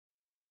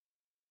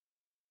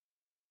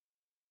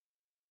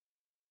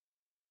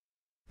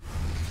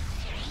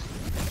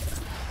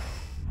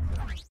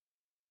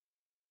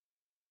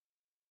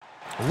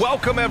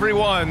Welcome,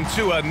 everyone,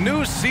 to a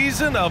new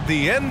season of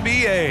the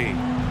NBA.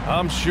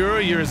 I'm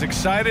sure you're as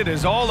excited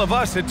as all of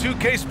us at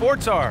 2K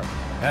Sports are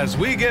as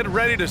we get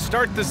ready to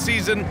start the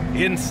season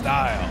in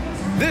style.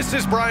 This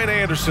is Brian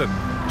Anderson.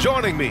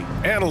 Joining me,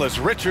 analyst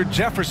Richard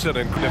Jefferson,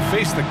 and to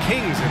face the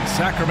Kings in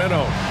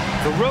Sacramento.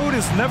 The road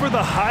is never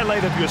the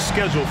highlight of your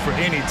schedule for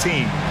any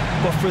team.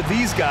 But for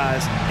these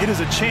guys, it is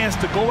a chance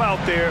to go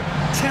out there,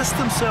 test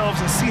themselves,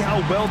 and see how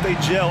well they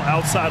gel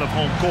outside of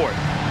home court.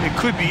 It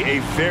could be a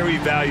very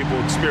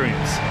valuable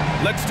experience.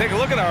 Let's take a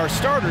look at our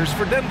starters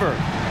for Denver.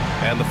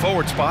 And the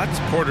forward spots,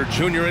 Porter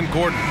Jr. and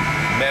Gordon.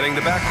 Manning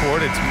the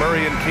backcourt, it's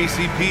Murray and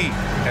KCP.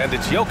 And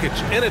it's Jokic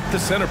in at the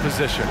center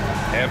position.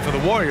 And for the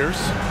Warriors,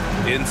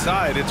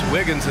 inside it's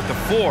Wiggins at the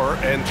 4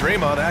 and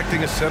Draymond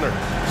acting as center.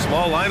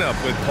 Small lineup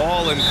with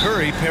Paul and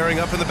Curry pairing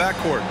up in the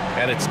backcourt.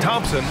 And it's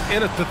Thompson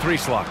in at the 3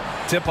 slot.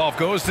 Tip-off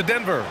goes to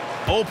Denver.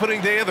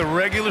 Opening day of the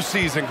regular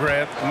season,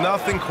 Grant.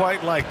 Nothing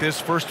quite like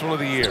this first one of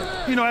the year.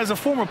 You know, as a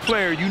former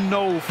player, you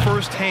know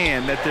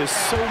firsthand that there's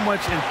so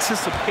much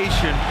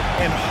anticipation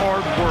and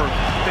hard work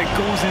that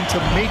goes into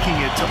making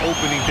it to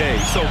opening day.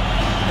 So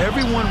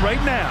everyone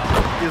right now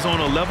is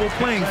on a level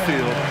playing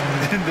field,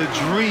 and the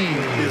dream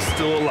is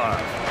still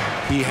alive.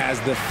 He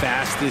has the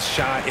fastest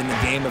shot in the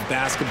game of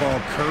basketball.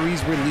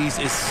 Curry's release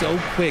is so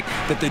quick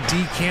that the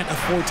D can't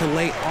afford to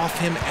lay off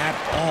him at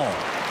all.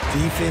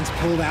 Defense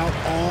pulled out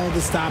all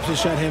the stops to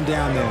shut him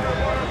down there.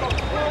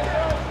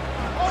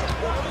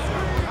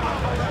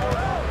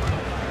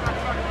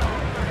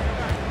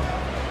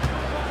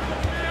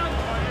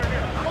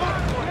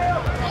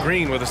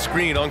 Green with a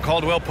screen on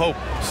Caldwell Pope.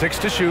 6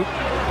 to shoot.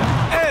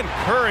 And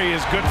Curry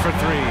is good for 3.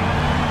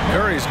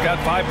 Curry's got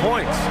 5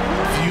 points.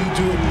 Few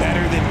do it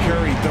better than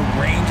Curry. The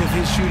range of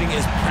his shooting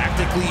is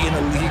practically in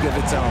a league of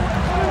its own.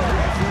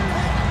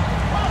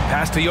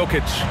 Pass to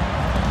Jokic.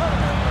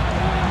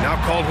 Now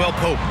Caldwell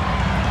Pope.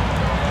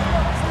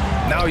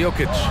 Now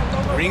Jokic.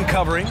 Green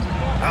covering.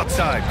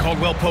 Outside,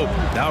 Caldwell Pope.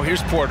 Now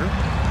here's Porter.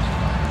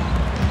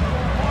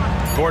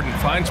 Gordon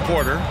finds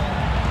Porter.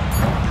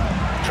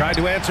 Tried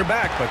to answer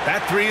back, but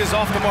that 3 is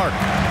off the mark.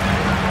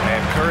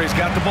 And Curry's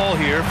got the ball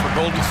here for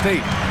Golden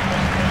State.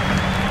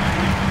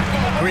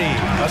 Green,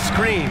 a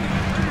screen.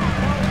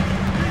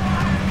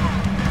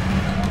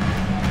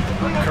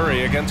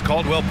 Curry against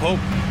Caldwell Pope.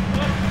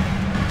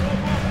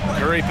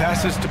 Curry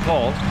passes to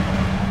Paul.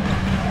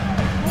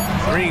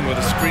 Green with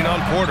a screen on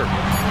Porter.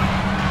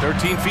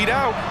 13 feet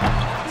out.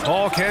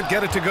 Paul can't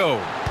get it to go.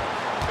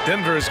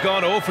 Denver has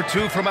gone 0 for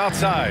 2 from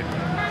outside.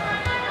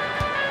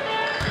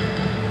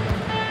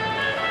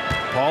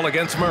 Paul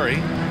against Murray.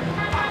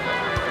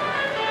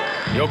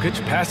 Jokic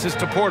passes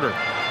to Porter.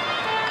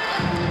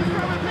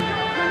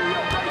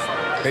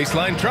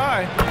 Baseline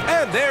try.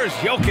 And there's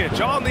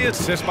Jokic on the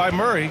assist by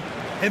Murray.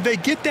 And they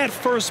get that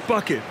first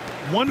bucket.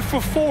 1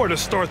 for 4 to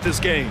start this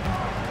game.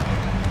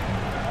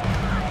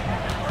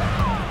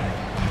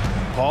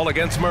 Paul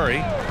against Murray.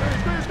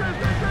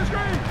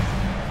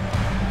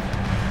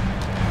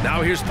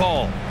 Now here's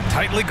Paul.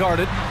 Tightly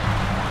guarded.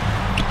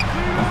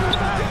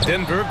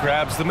 Denver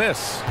grabs the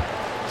miss.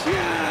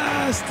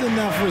 Just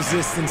enough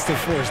resistance to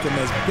force the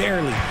miss.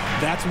 Barely.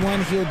 That's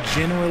one he'll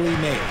generally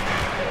make.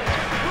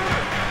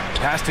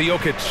 Pass to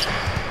Jokic.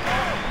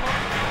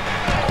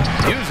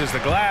 Uses the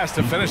glass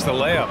to finish the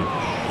layup.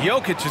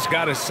 Jokic has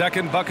got his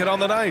 2nd bucket on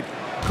the night.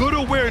 Good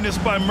awareness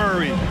by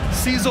Murray.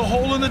 Sees a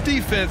hole in the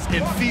defense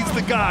and feeds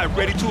the guy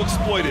ready to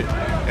exploit it.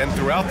 And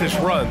throughout this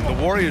run, the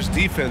Warriors'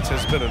 defense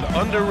has been an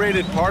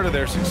underrated part of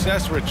their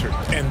success, Richard.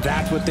 And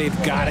that's what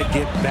they've got to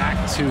get back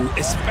to,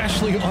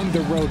 especially on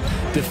the road.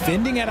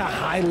 Defending at a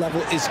high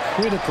level is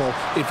critical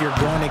if you're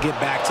going to get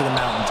back to the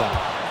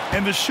mountaintop.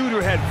 And the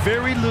shooter had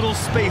very little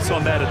space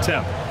on that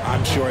attempt.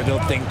 I'm sure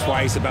they'll think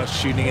twice about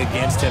shooting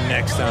against him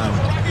next time.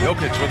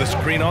 Jokic with a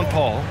screen on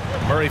Paul.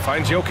 Murray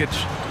finds Jokic.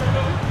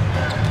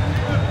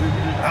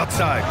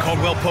 Outside,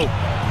 Caldwell Pope.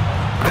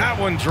 That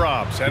one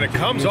drops, and it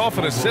comes off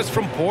an assist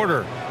from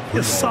Porter.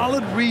 A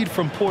solid read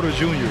from Porter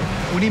Jr.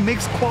 When he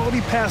makes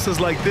quality passes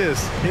like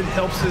this, it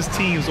helps his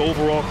team's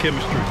overall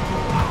chemistry.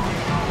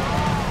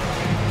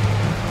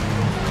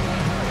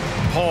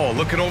 Paul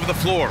looking over the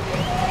floor.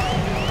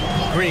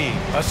 Green,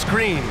 a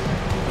screen.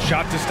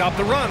 Shot to stop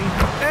the run,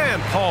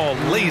 and Paul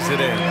lays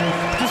it in.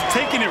 Just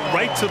taking it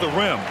right to the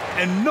rim,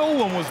 and no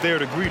one was there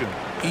to greet him.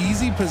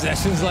 Easy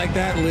possessions like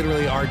that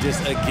literally are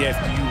just a gift.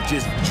 You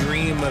just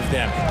dream of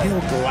them. He'll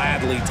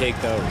gladly take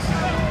those.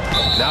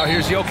 Now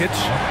here's Jokic,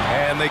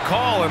 and they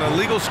call an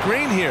illegal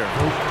screen here.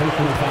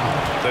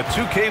 The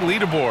 2K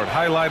leaderboard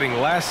highlighting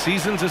last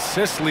season's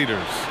assist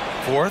leaders.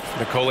 4th,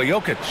 Nikola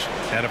Jokic,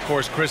 and of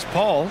course Chris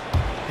Paul.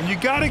 And you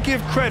got to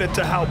give credit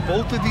to how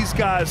both of these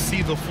guys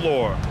see the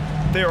floor.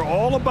 They're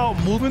all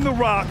about moving the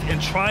rock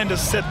and trying to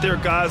set their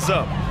guys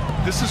up.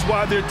 This is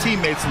why their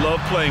teammates love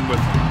playing with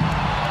them.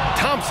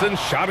 Thompson's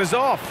shot is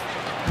off.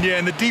 Yeah,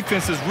 and the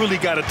defense has really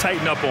got to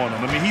tighten up on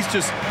him. I mean, he's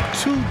just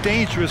too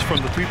dangerous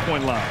from the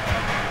three-point line.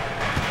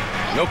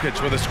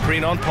 Jokic with a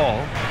screen on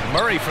Paul.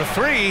 Murray for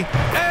 3,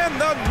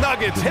 and the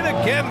Nuggets hit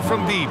again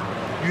from deep.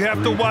 You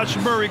have to watch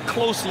Murray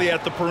closely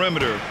at the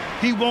perimeter.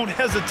 he won't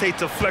hesitate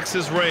to flex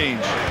his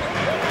range.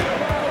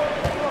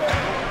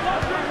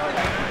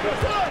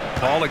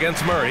 Ball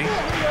against Murray.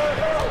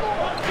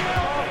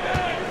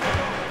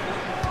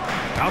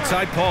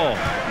 Outside Paul.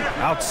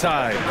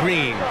 Outside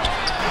Green.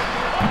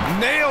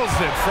 Nails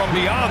it from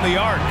beyond the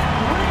arc.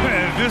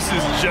 Man, this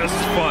is just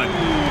fun.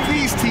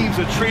 These teams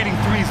are trading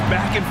threes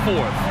back and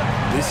forth.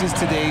 This is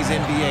today's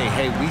NBA.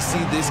 Hey, we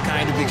see this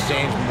kind of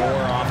exchange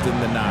more often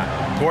than not.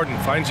 Gordon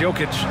finds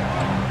Jokic.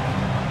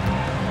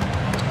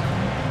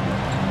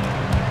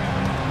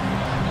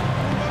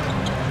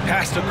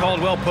 Pass to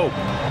Caldwell-Pope.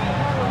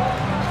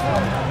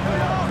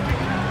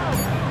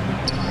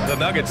 The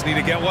Nuggets need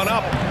to get one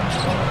up.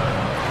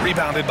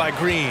 Rebounded by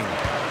Green.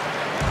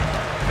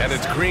 And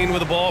it's Green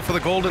with the ball for the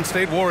Golden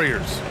State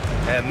Warriors.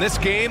 And this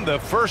game, the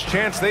first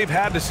chance they've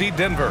had to see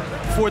Denver.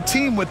 For a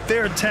team with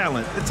their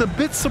talent, it's a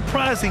bit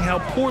surprising how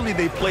poorly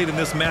they played in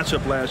this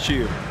matchup last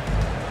year.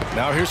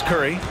 Now here's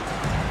Curry.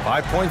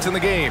 5 points in the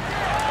game.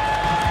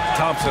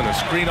 Thompson, a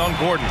screen on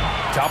Gordon.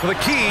 Top of the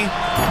key.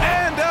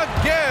 And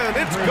again,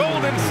 it's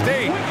Golden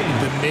State.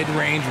 The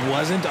mid-range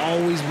wasn't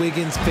always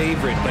Wiggins'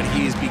 favorite, but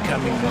he is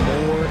becoming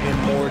more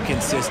and more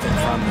consistent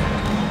from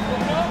them.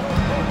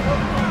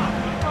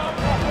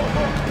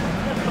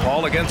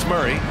 Paul against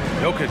Murray.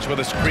 Jokic with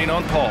a screen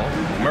on Paul.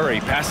 Murray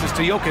passes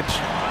to Jokic.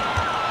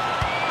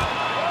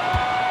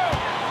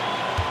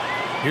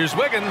 Here's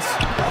Wiggins.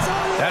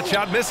 That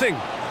shot missing.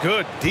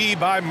 Good D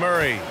by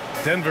Murray.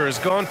 Denver has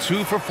gone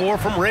 2 for 4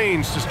 from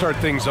range to start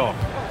things off.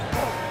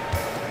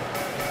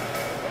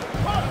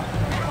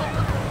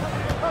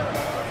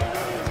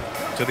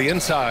 To the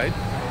inside.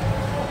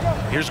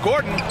 Here's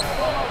Gordon.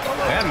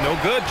 And no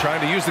good,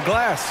 trying to use the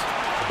glass.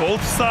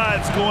 Both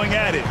sides going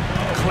at it.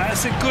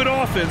 Classic good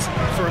offense,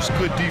 first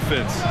good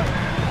defense.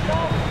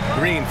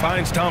 Green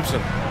finds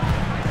Thompson.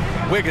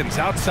 Wiggins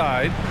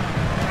outside.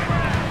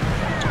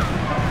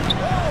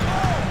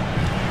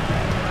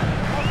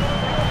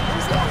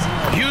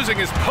 Using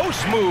his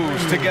post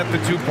moves to get the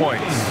 2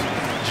 points.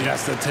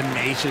 Just a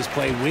tenacious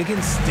play.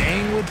 Wiggins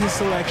staying with his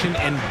selection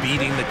and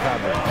beating the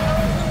cover.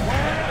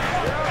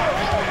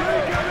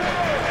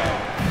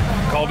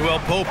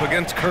 Caldwell-Pope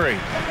against Curry.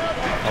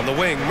 On the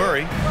wing,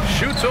 Murray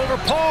shoots over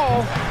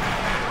Paul.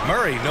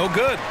 Murray, no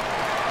good.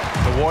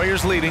 The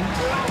Warriors leading.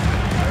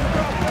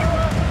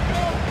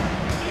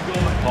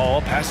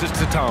 Paul passes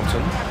to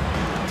Thompson.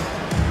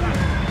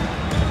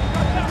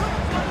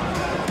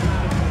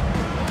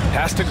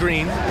 Pass to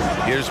Green.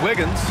 Here's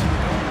Wiggins.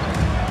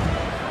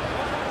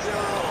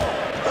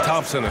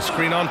 Thompson, a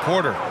screen on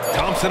Porter.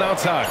 Thompson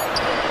outside.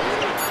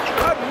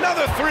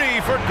 Another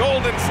 3 for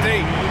Golden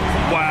State.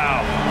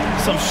 Wow,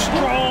 some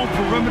strong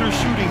perimeter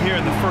shooting here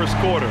in the first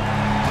quarter.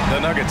 The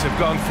Nuggets have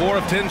gone 4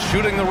 of 10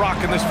 shooting the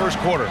rock in this first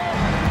quarter.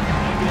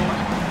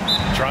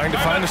 Trying to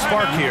find a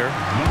spark here.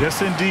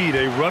 Yes, indeed,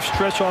 a rough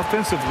stretch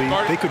offensively.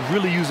 They could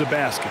really use a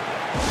basket.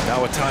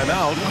 Now a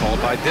timeout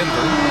called by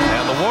Denver,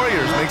 and the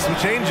Warriors make some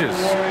changes.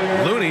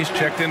 Looney's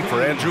checked in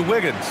for Andrew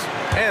Wiggins,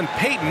 and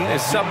Payton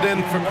is subbed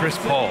in for Chris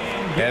Paul.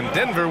 And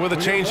Denver with a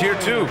change here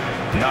too.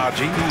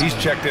 Najee, he's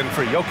checked in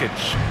for Jokic.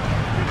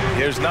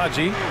 Here's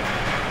Najee.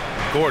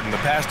 Gordon, the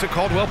pass to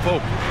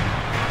Caldwell-Pope.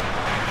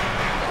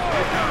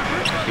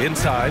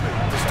 Inside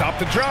to stop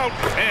the drought,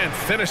 and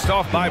finished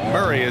off by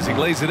Murray as he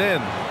lays it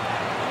in.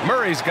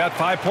 Murray's got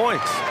 5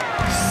 points.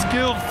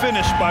 Skilled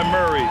finish by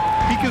Murray.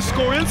 He can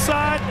score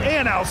inside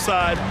and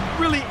outside,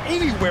 really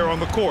anywhere on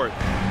the court.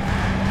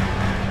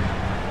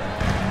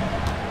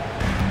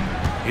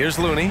 Here's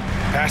Looney.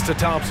 Pass to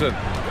Thompson.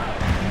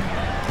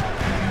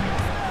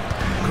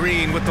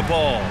 Green with the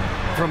ball.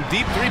 From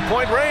deep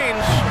three-point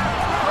range.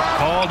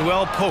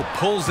 Caldwell-Pope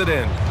pulls it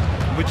in.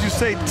 Would you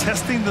say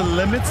testing the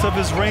limits of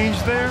his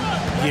range there?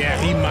 Yeah,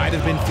 he might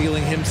have been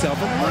feeling himself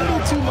a little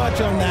too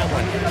much on that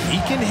one. He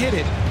can hit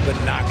it, but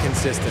not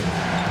consistent.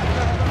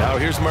 Now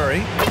here's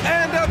Murray.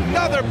 And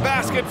another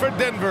basket for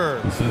Denver.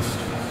 Assist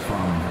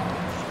from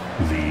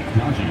the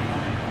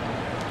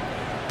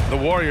Najee. The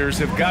Warriors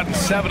have gotten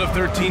 7 of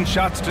 13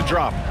 shots to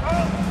drop.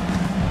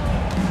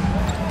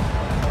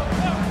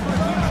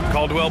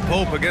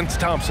 Caldwell-Pope against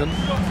Thompson.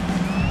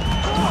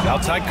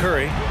 Outside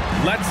Curry.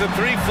 Lets the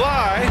 3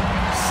 fly.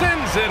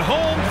 Sends it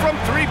home from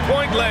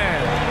three-point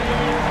land.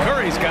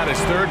 Curry's got his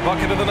 3rd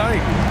bucket of the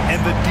night.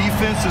 And the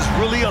defense is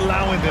really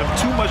allowing them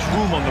too much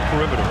room on the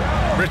perimeter.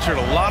 Richard,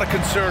 a lot of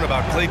concern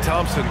about Klay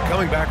Thompson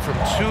coming back from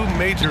 2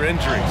 major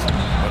injuries.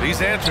 But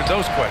he's answered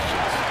those questions.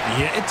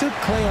 Yeah, it took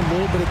Klay a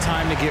little bit of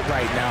time to get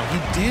right now. He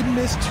did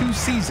miss 2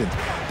 seasons,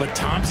 but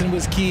Thompson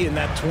was key in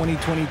that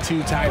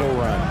 2022 title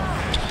run.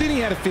 Then he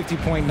had a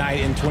 50-point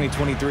night in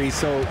 2023,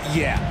 so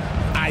yeah,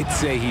 I'd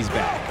say he's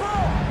back.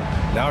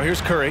 Now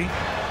here's Curry.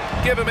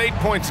 Give him 8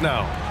 points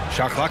now.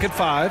 Shot clock at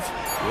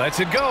 5. Lets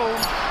it go.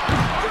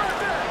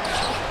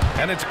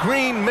 And it's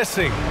Green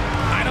missing.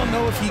 I don't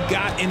know if he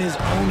got in his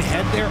own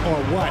head there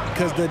or what,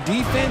 because the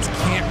defense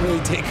can't really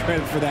take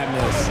credit for that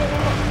miss.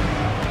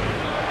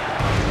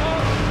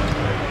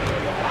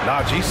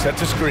 Najee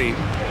sets a screen.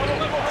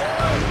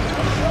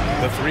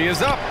 The 3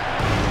 is up.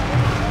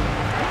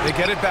 They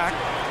get it back.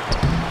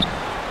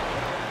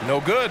 No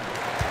good.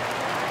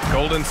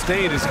 Golden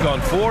State has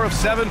gone 4 of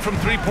 7 from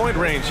three-point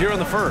range here in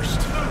the first.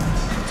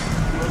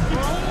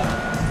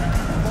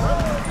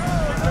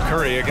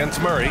 Curry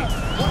against Murray.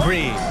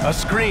 Green, a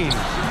screen.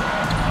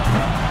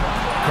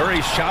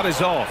 Curry's shot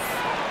is off.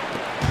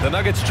 The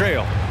Nuggets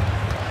trail.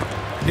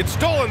 It's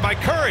stolen by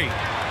Curry.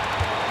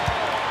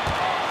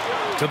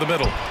 To the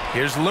middle.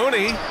 Here's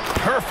Looney.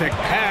 Perfect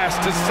pass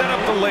to set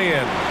up the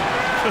lay-in.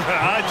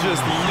 I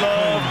just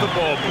love the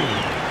ball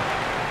move.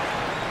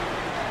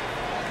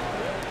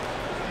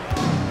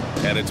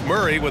 And it's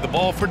Murray with the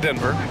ball for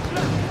Denver. 2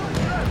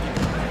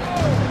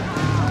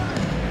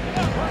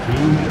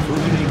 minutes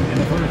remaining in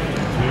the first.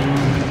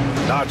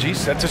 Najee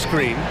sets a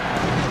screen.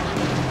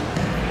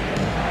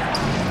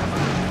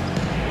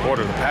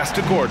 Porter the pass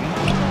to Gordon.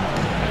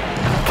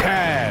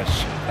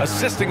 Cash.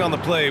 Assisting on the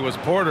play was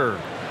Porter.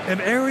 An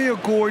area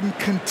Gordon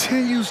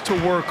continues to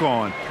work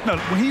on. Now,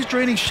 when he's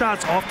draining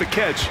shots off the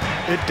catch,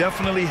 it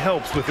definitely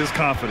helps with his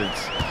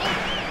confidence.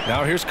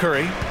 Now here's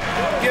Curry.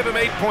 Give him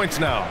 8 points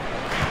now.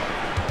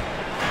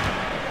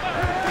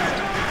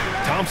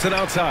 Thompson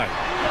outside.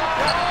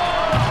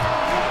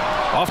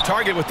 Off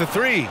target with the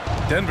three.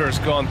 Denver's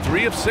gone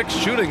 3 of 6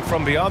 shooting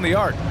from beyond the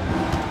arc.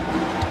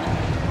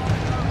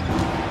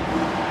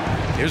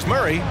 Here's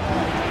Murray.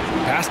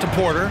 Pass to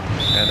Porter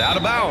and out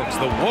of bounds.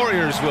 The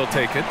Warriors will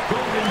take it.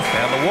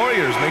 And the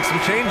Warriors make some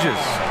changes.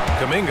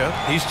 Kuminga,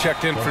 he's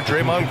checked in for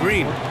Draymond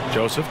Green.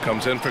 Joseph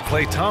comes in for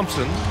Klay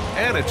Thompson.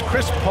 And it's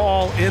Chris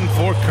Paul in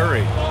for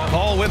Curry.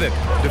 Paul with it.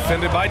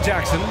 Defended by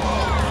Jackson.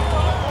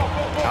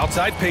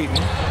 Outside Payton.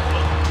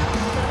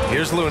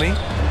 Here's Looney.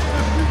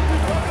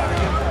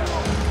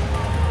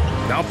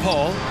 Now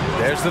Paul.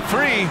 There's the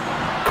three.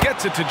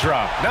 Gets it to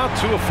drop. Now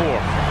 2 of 4.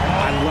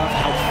 I love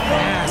how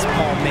fast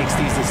Paul makes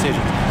these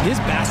decisions. His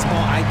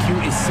basketball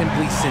IQ is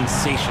simply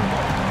sensational.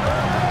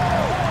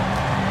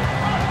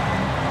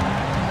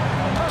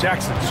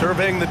 Jackson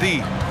surveying the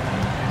D.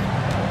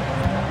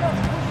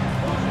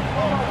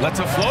 Lets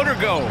a floater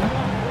go.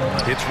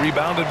 It's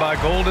rebounded by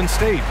Golden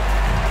State.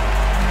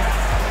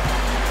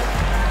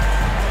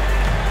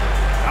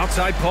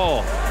 Outside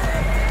Paul.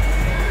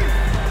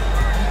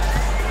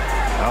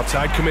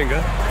 Outside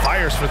Kuminga.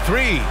 Fires for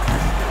 3.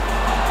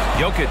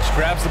 Jokic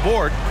grabs the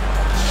board.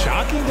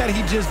 Shocking that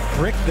he just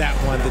bricked that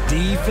one. The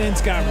defense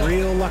got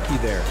real lucky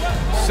there.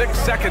 6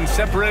 seconds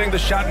separating the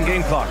shot and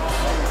game clock.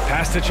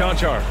 Pass to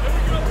Chanchar.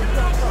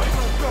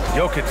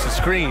 Jokic the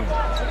screen.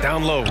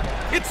 Down low.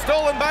 It's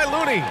stolen by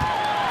Looney.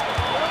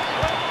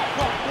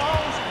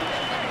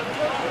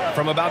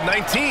 From about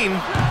 19.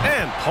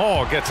 And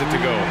Paul gets it to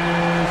go.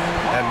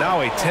 And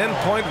now a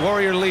 10-point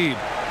Warrior lead.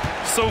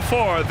 So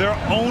far, they're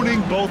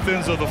owning both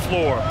ends of the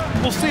floor.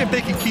 We'll see if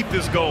they can keep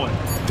this going.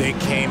 They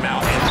came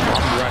out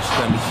and rushed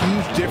them.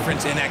 Huge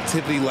difference in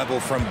activity level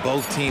from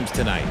both teams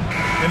tonight.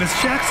 And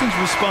it's Jackson's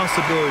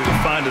responsibility to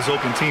find his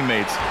open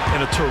teammates,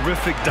 and a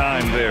terrific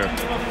dime there.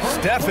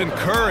 Stephen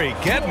Curry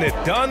getting it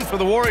done for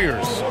the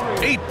Warriors.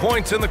 8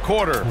 points in the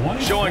quarter,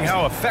 showing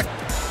how effective.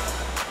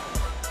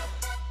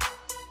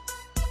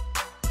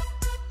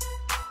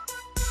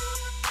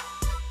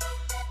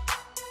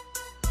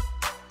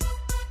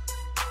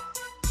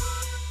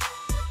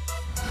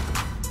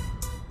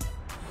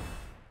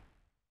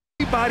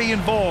 Everybody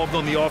involved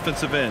on the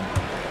offensive end.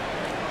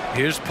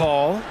 Here's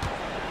Paul.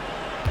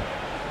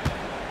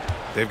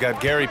 They've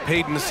got Gary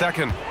Payton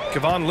II.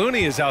 Kevon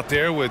Looney is out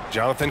there with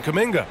Jonathan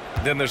Kuminga.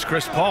 Then there's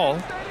Chris Paul,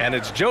 and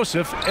it's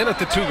Joseph in at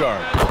the 2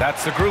 guard.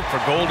 That's the group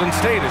for Golden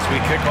State as we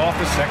kick off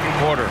the second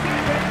quarter.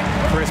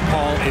 Chris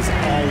Paul is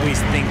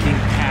always thinking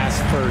pass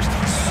first.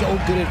 So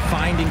good at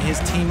finding his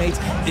teammates,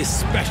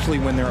 especially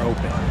when they're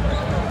open.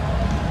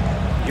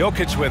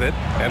 Jokic with it,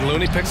 and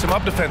Looney picks him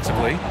up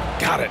defensively.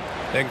 Got it.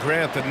 And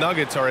Grant, the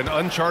Nuggets are in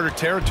uncharted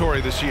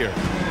territory this year.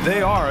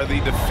 They are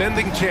the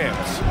defending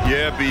champs.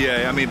 Yeah,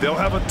 B.A. I mean, they'll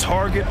have a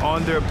target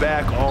on their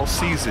back all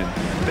season.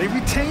 They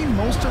retain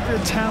most of their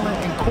talent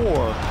and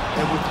core,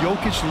 and with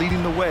Jokic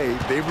leading the way,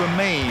 they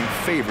remain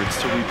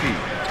favorites to repeat.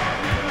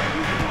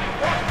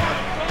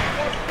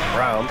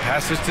 Brown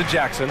passes to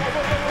Jackson.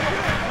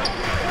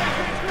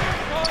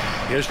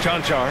 Here's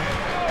Chanchar.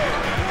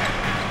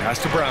 Pass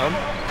to Brown.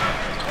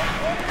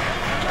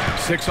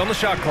 6 on the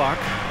shot clock.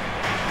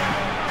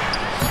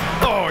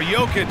 Oh,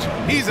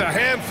 Jokic, he's a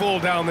handful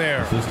down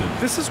there.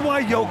 This is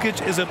why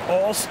Jokic is an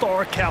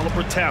all-star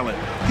caliber talent.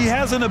 He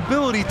has an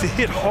ability to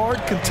hit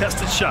hard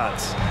contested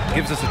shots.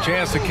 Gives us a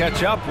chance to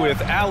catch up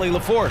with Allie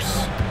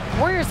LaForce.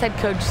 Warriors head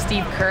coach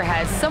Steve Kerr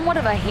has somewhat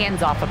of a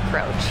hands-off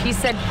approach. He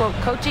said, quote,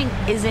 coaching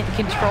isn't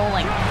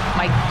controlling.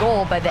 My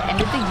goal by the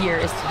end of the year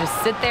is to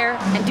just sit there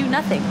and do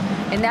nothing.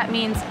 And that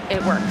means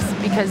it works,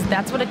 because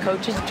that's what a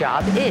coach's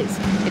job is.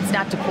 It's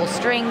not to pull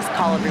strings,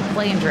 call every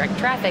play, and direct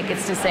traffic.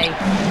 It's to say,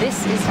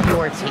 this is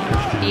your team.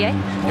 EA?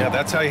 Yeah,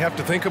 that's how you have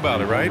to think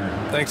about it, right?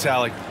 Thanks,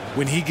 Allie.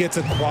 When he gets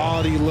a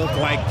quality look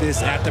like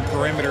this at the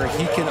perimeter,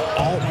 he can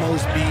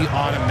almost be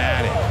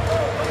automatic.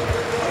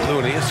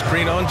 Looney, a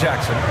screen on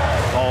Jackson.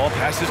 Ball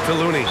passes to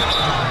Looney.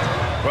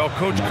 Well,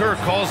 Coach Kerr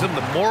calls him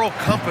the moral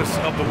compass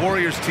of the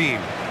Warriors team.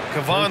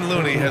 Kevon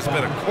Looney has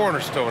been a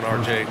cornerstone,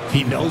 RJ.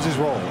 He knows his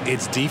role.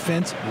 It's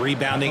defense,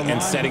 rebounding,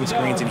 and setting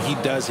screens, and he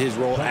does his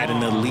role at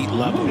an elite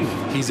level.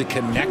 He's a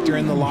connector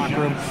in the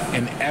locker room,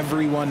 and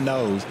everyone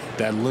knows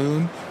that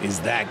Loon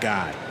is that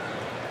guy.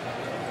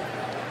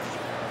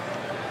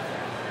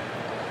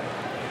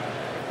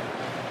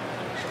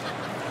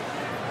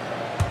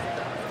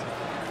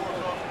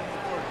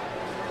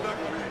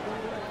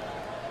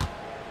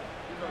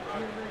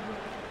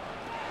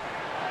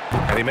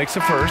 And he makes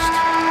a first.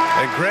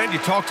 And Grant, you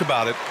talked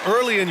about it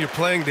early in your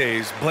playing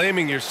days,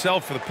 blaming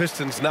yourself for the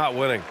Pistons not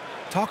winning.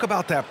 Talk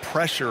about that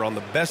pressure on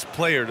the best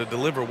player to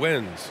deliver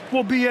wins.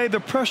 Well, B.A., the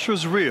pressure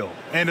is real,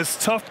 and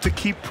it's tough to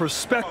keep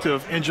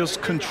perspective and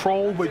just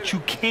control what you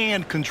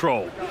can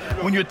control.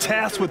 When you're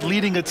tasked with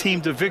leading a team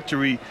to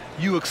victory,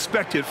 you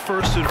expect it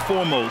first and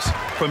foremost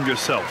from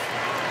yourself.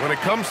 When it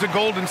comes to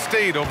Golden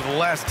State over the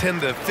last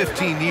 10 to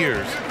 15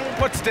 years,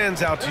 what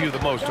stands out to you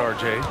the most,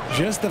 RJ?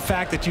 Just the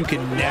fact that you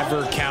can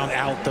never count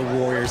out the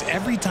Warriors.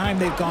 Every time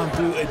they've gone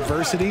through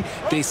adversity,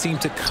 they seem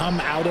to come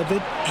out of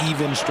it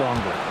even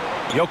stronger.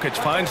 Jokic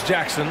finds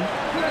Jackson.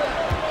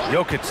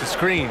 Jokic the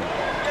screen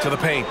to the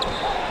paint.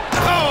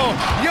 Oh,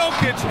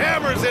 Jokic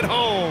hammers it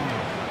home.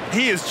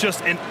 He is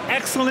just an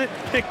excellent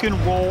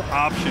pick-and-roll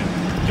option.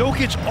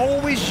 Jokic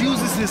always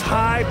uses his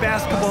high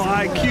basketball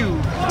IQ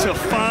to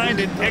find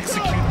and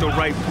execute the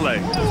right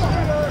play.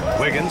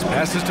 Wiggins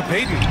passes to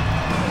Payton.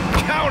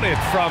 Counted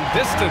from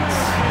distance.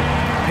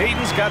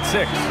 Payton's got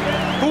 6.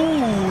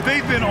 Ooh,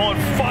 they've been on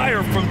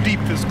fire from deep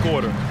this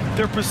quarter.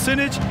 Their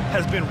percentage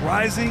has been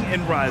rising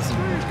and rising.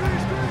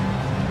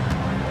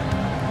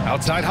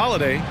 Outside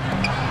Holiday.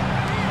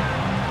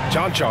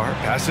 Jonchar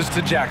passes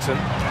to Jackson.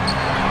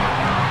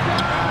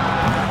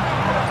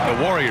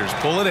 The Warriors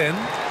pull it in.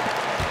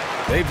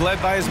 They've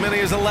led by as many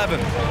as 11.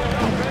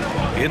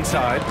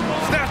 Inside,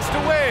 snatched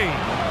away.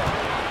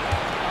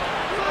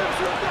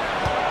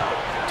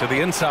 To the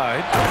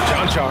inside,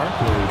 Jonchar,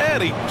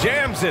 and he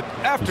jams it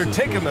after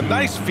taking the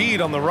nice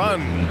feed on the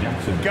run.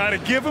 Got to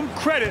give him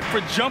credit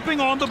for jumping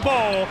on the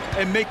ball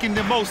and making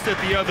the most at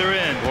the other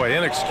end. Boy,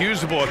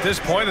 inexcusable at this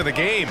point of the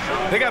game.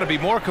 They got to be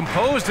more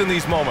composed in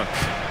these moments.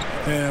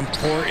 An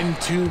important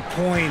 2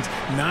 points,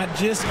 not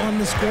just on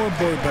the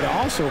scoreboard, but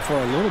also for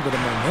a little bit of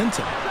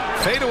momentum.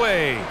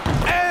 Fadeaway,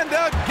 and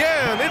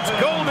again, it's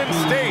Golden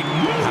State.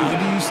 How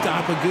do you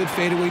stop a good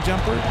fadeaway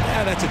jumper?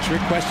 Yeah, that's a trick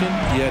question.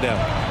 You know.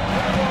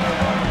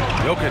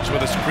 Jokic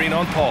with a screen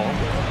on Paul.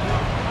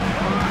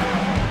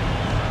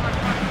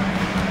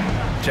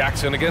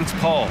 Jackson against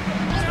Paul.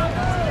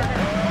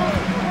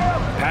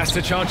 Pass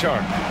to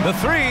Jonchar. The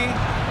 3.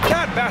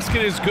 That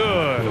basket is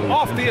good.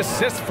 Off the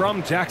assist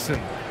from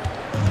Jackson.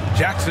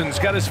 Jackson's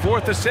got his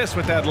 4th assist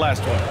with that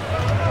last one.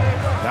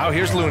 Now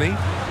here's Looney.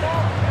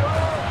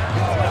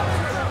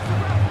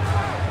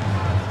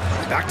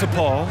 Back to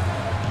Paul.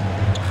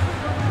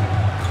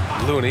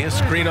 Looney, a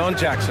screen on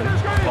Jackson.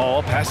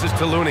 Paul passes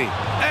to Looney.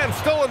 And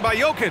stolen by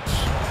Jokic.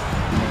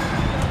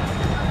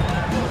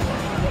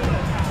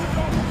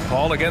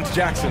 Paul against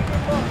Jackson.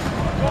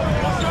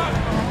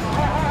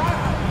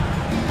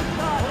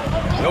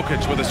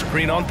 Jokic with a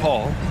screen on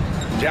Paul.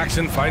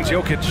 Jackson finds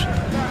Jokic.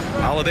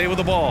 Holiday with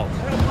the ball.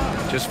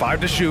 Just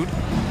 5 to shoot.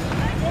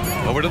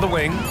 Over to the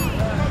wing.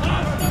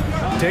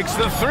 Takes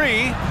the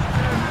 3.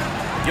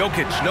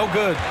 Jokic, no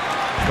good.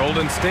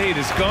 Golden State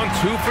has gone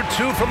 2 for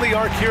 2 from the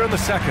arc here in the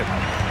second.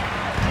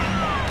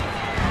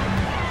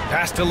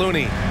 Pass to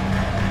Looney.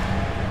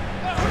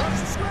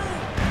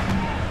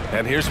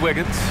 And here's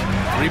Wiggins.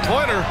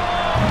 3-pointer.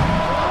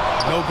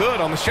 No good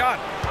on the shot.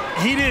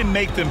 He didn't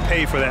make them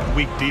pay for that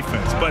weak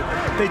defense, but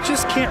they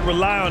just can't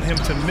rely on him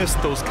to miss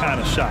those kind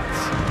of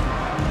shots.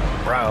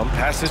 Brown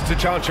passes to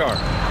Jonchar.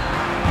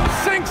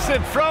 Sinks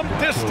it from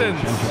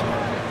distance.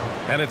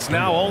 And it's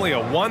now only a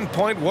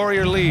 1-point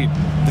Warrior lead.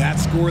 That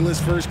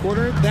scoreless first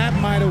quarter, that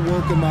might have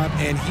woke him up,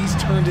 and he's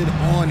turned it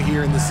on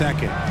here in the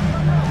second.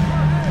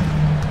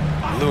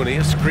 Looney,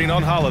 a screen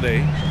on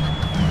Holiday.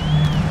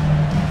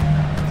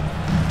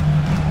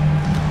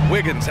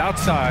 Wiggins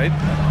outside.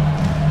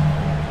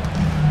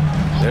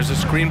 There's a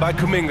screen by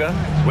Kuminga.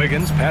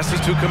 Wiggins passes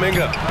to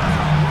Kuminga.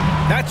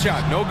 That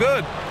shot, no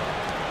good.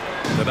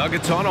 The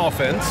Nuggets on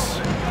offense.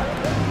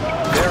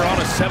 They're on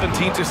a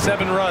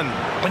 17-7 run.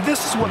 And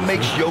this is what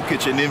makes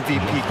Jokic an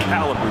MVP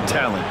caliber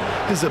talent.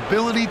 His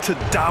ability to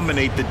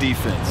dominate the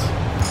defense.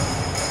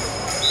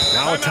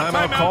 Now a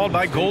timeout called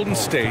by Golden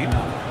State.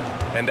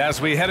 And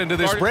as we head into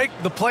this break,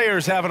 the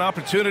players have an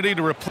opportunity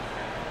to replace.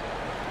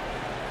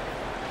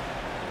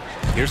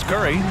 Here's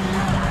Curry.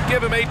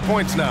 Give him 8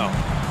 points now.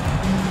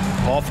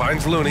 Paul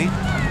finds Looney.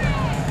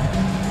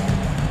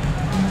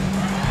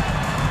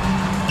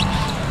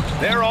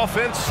 Their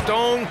offense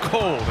stone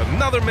cold.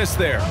 Another miss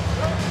there.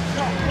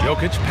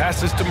 Jokic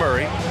passes to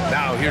Murray.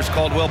 Now here's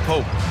Caldwell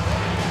Pope.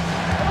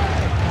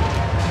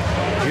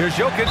 Here's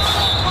Jokic.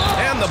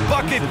 And the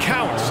bucket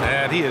counts.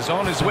 And he is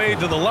on his way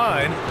to the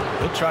line.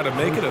 He'll try to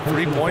make it a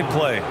 3-point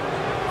play.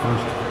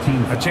 First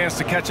team A chance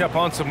to catch up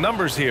on some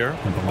numbers here.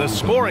 The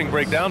scoring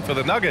breakdown for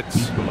the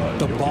Nuggets.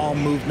 The ball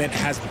movement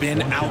has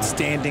been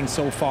outstanding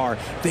so far.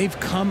 They've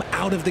come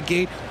out of the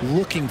gate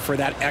looking for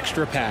that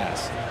extra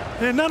pass.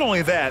 And not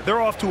only that,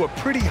 they're off to a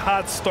pretty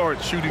hot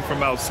start shooting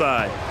from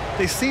outside.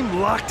 They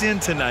seem locked in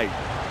tonight.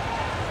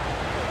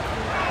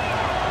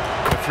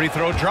 The free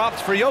throw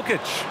drops for Jokic.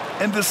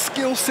 And the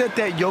skill set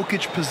that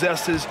Jokic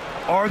possesses,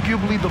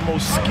 arguably the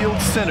most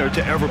skilled center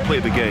to ever play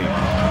the game.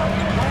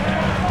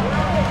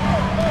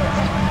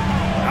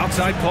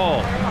 Outside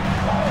Paul.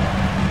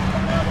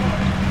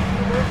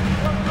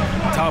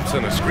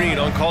 Thompson, a screen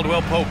on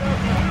Caldwell Pope.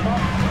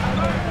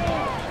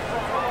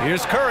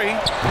 Here's Curry.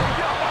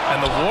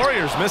 And the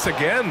Warriors miss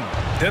again.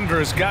 Denver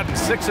has gotten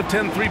 6 of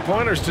 10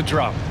 three-pointers to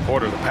drop.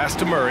 Porter, the pass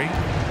to Murray.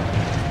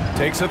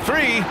 Takes a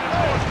three.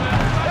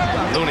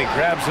 Looney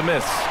grabs a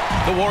miss.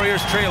 The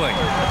Warriors trailing.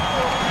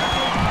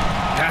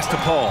 Pass to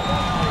Paul.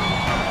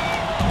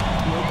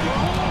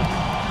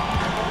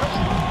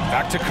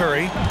 Back to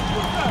Curry.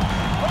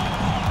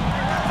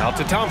 Out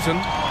to Thompson.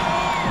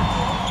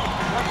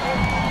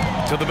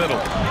 To the middle.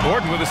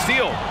 Gordon with a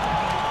steal.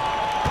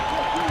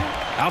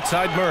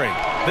 Outside Murray.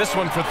 This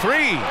one for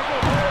three.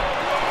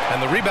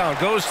 And the rebound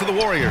goes to the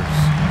Warriors.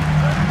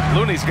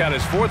 Looney's got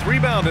his 4th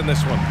rebound in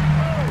this one.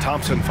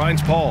 Thompson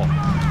finds Paul.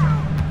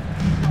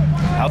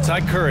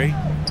 Outside Curry.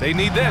 They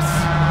need this.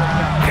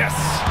 Yes.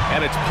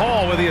 And it's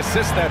Paul with the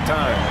assist that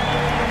time.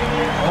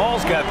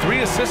 Paul's got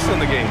 3 assists in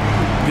the game.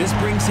 This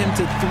brings him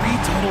to 3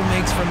 total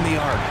makes from the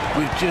arc,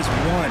 with just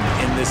 1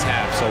 in this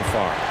half so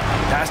far.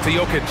 Pass to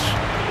Jokic.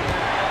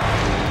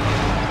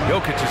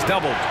 Jokic is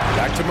doubled.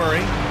 Back to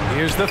Murray.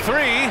 Here's the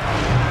three.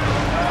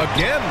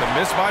 Again, the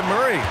miss by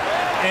Murray.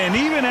 And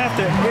even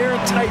after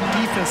airtight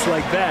defense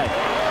like that,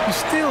 you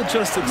still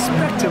just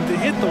expect him to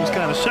hit those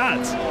kind of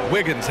shots.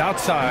 Wiggins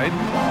outside.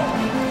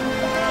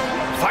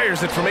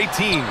 Fires it from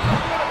 18.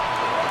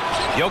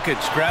 Jokic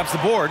grabs the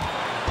board.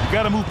 You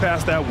got to move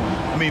past that one.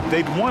 I mean,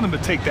 they'd want him to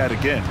take that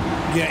again.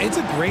 Yeah, it's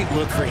a great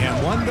look for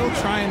him. One they'll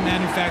try and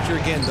manufacture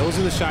again. Those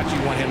are the shots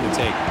you want him to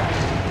take.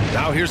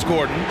 Now here's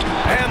Gordon.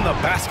 And the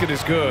basket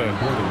is good.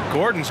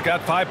 Gordon's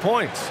got 5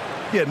 points.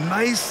 Yeah,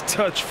 nice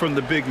touch from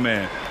the big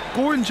man.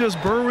 Gordon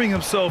just burrowing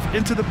himself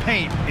into the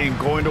paint and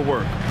going to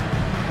work.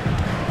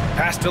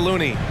 Pass to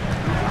Looney.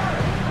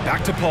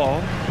 Back to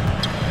Paul.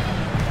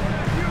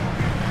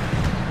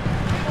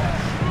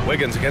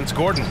 Wiggins against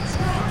Gordon.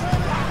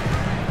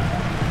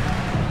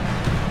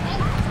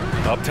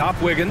 Up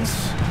top, Wiggins.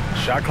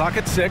 Shot clock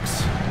at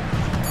 6.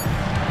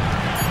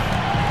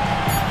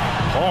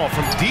 Paul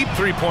from deep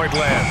three-point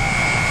land.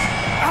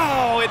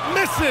 Oh, it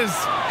misses.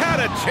 Had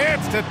a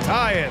chance to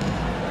tie it.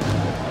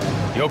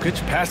 Jokic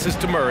passes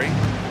to Murray.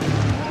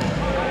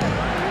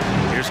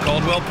 Here's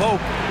Caldwell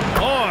Pope.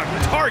 On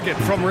target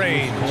from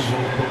range.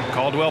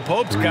 Caldwell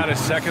Pope's got his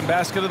 2nd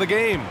basket of the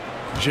game.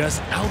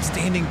 Just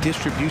outstanding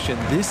distribution.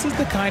 This is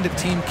the kind of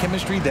team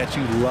chemistry that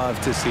you love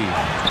to see.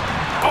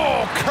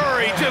 Oh,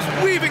 Curry just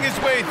weaving his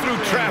way through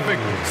traffic.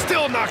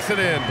 Still knocks it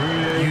in.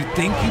 You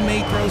think you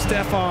may throw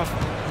Steph off?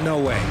 No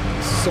way.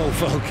 So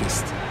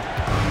focused.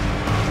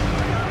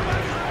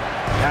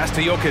 Pass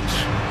to Jokic.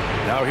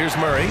 Now here's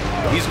Murray.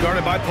 He's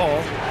guarded by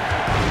Paul.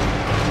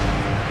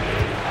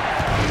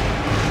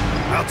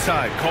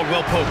 Outside,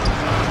 Caldwell Pope.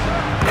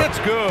 It's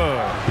good.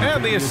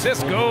 And the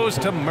assist goes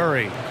to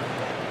Murray.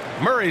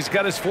 Murray's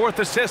got his 4th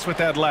assist with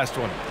that last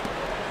one.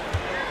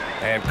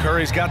 And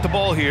Curry's got the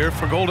ball here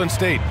for Golden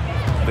State.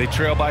 They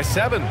trail by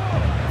 7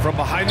 from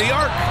behind the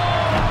arc.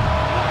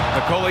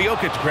 Nikola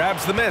Jokic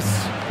grabs the miss.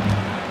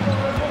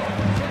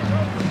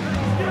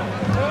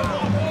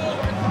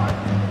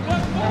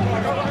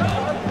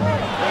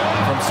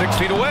 From 6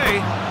 feet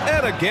away.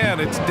 And again,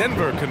 it's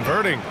Denver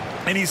converting.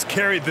 And he's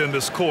carried them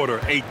this quarter.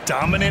 A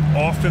dominant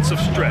offensive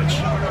stretch.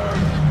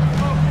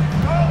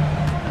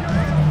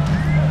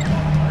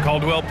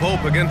 Caldwell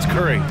Pope against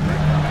Curry.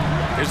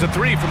 Here's a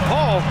three from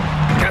Paul.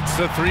 Gets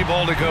the 3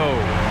 ball to go.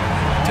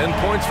 10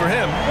 points for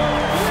him.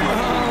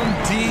 From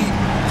deep,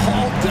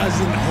 Paul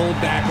doesn't hold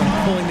back when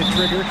pulling the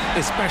trigger,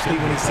 especially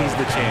when he sees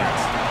the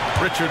chance.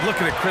 Richard,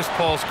 looking at Chris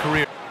Paul's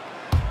career.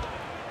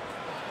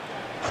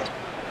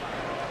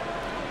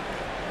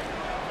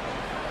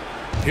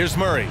 Here's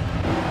Murray.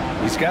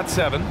 He's got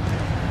 7.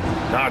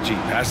 Najee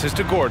passes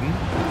to Gordon.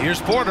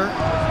 Here's Porter.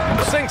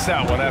 Sinks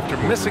that one after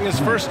missing his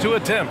first 2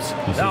 attempts.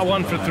 Now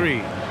 1 for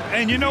 3.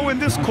 And you know, in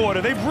this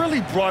quarter, they've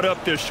really brought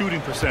up their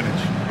shooting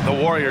percentage. The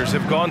Warriors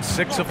have gone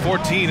 6 of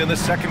 14 in the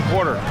 2nd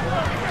quarter.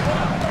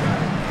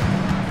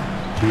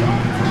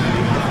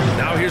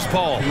 Now here's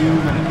Paul.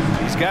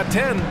 He's got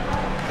 10.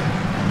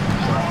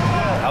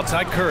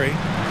 Outside Curry.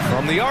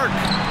 From the arc.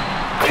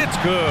 It's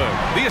good.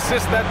 The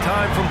assist that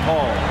time from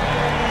Paul.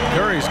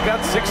 Curry's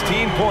got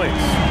 16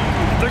 points.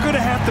 They're going to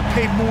have to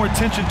pay more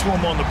attention to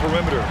him on the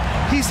perimeter.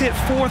 He's hit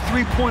 4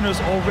 3-pointers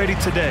already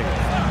today.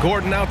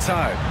 Gordon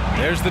outside.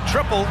 There's the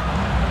triple.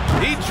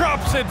 He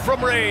drops it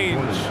from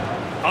range.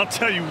 I'll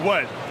tell you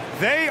what,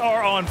 they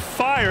are on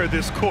fire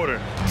this quarter,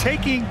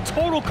 taking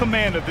total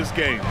command of this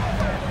game.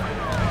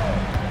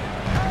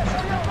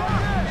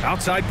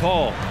 Outside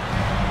Paul.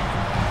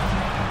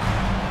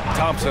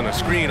 Thompson, a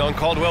screen on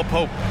Caldwell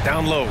Pope.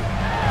 Down low.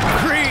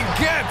 Green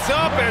gets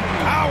up and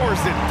powers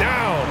it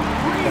down.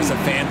 That's a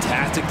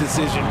fantastic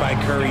decision by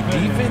Curry.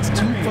 Defense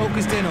too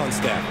focused in on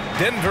Steph.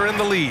 Denver in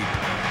the lead.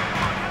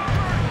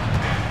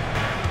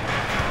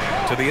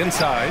 To the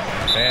inside,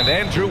 and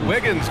Andrew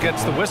Wiggins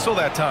gets the whistle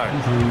that time.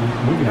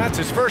 That's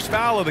his first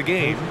foul of the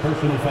game.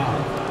 Personal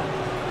foul.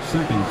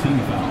 Second team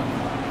foul.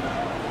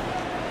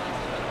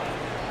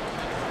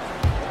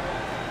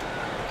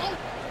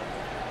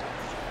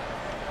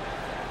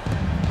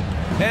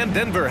 And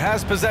Denver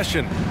has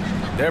possession.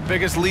 Their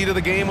biggest lead of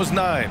the game was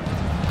 9.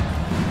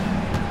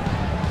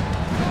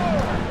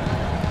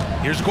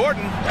 Here's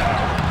Gordon.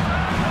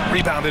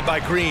 Rebounded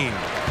by Green.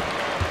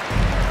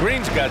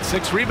 Green's got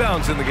 6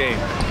 rebounds in the game.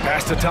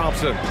 Pass to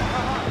Thompson.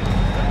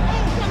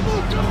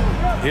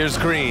 Here's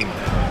Green.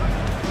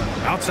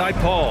 Outside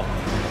Paul.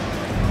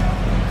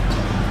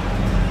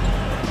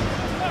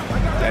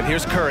 And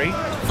here's Curry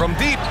from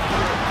deep.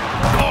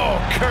 Oh,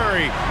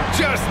 Curry,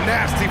 just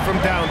nasty from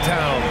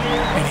downtown.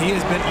 And he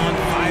has been on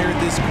fire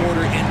this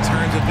quarter in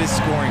terms of his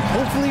scoring.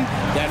 Hopefully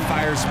that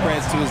fire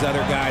spreads to his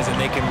other guys and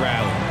they can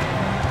rally.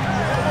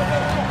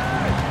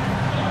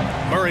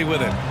 Murray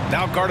with it.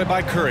 Now guarded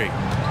by Curry.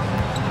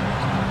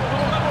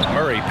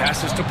 Murray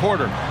passes to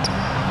Porter.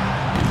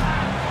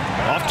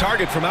 Off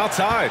target from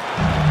outside.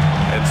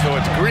 And so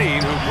it's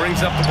Green who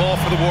brings up the ball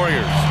for the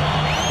Warriors.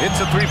 It's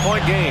a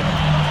 3-point game.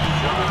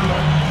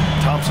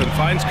 Thompson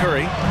finds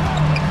Curry.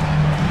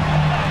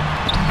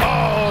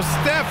 Oh,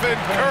 Stephen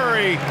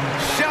Curry,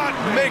 shot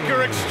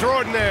maker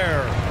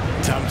extraordinaire.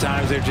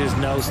 Sometimes there's just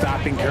no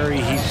stopping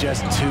Curry. He's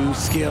just too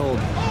skilled.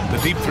 The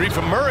deep 3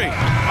 from Murray.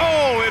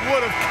 Oh, it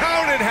would have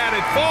counted had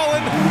it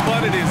fallen,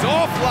 but it is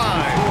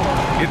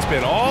offline. It's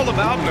been all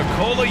about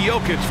Nikola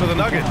Jokic for the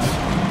Nuggets.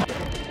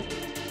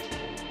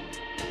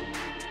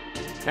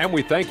 And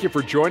we thank you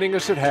for joining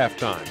us at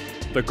halftime.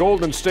 The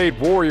Golden State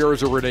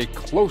Warriors are in a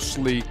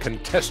closely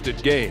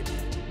contested game.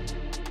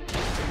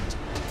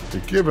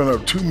 They're giving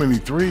up too many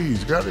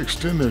threes. Got to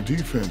extend their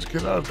defense.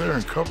 Get out there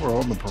and cover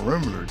on the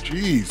perimeter.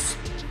 Jeez.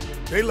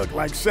 They look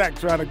like Shaq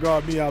trying to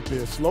guard me out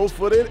there.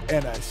 Slow-footed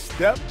and a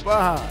step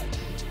behind.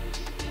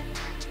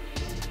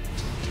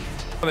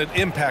 An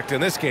impact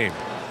in this game.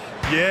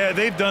 Yeah,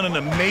 they've done an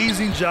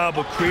amazing job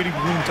of creating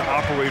room to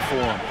operate for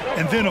him.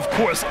 And then, of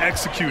course,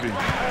 executing.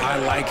 I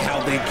like how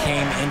they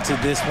came into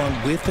this one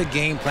with a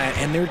game plan,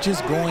 and they're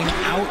just going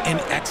out and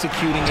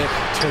executing a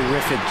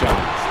terrific job.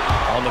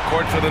 On the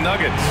court for the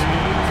Nuggets.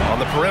 On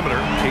the perimeter,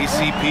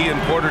 KCP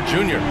and Porter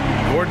Jr.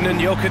 Gordon and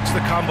Jokic, the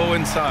combo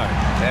inside.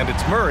 And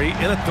it's Murray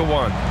in at the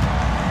 1.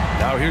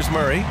 Now here's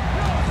Murray.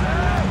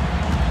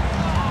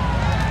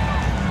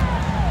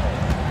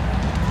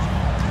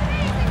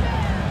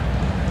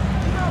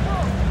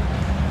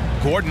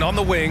 Gordon on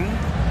the wing.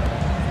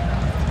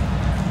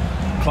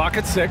 Clock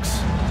at 6.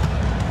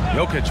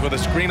 Jokic with a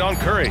screen on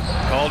Curry.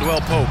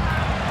 Caldwell Pope.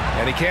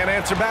 And he can't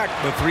answer back.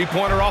 The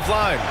 3-pointer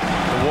offline.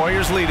 The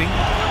Warriors leading.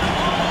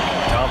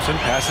 Thompson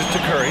passes to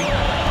Curry.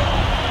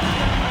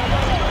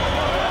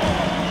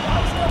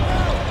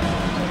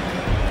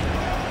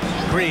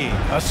 Green,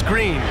 a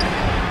screen.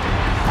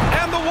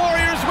 And the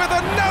Warriors with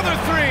another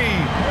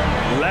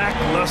 3.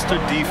 Lackluster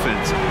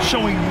defense,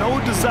 showing no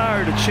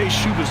desire to chase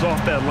shooters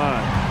off that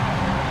line.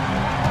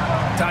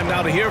 Time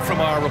now to hear from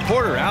our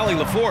reporter, Allie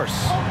LaForce.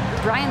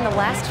 Brian, the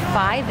last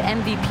 5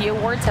 MVP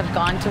awards have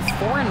gone to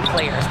foreign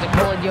players.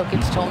 Nikola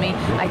Jokic told me,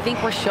 I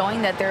think we're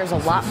showing that there is a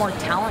lot more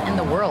talent in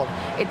the world.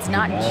 It's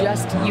not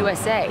just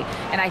USA,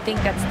 and I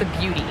think that's the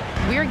beauty.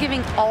 We are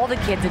giving all the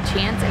kids a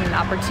chance and an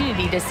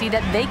opportunity to see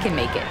that they can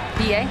make it.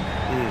 PA?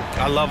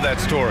 I love that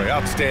story.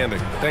 Outstanding.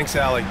 Thanks,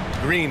 Allie.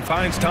 Green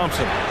finds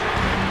Thompson.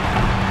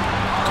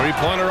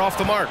 3-pointer off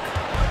the mark.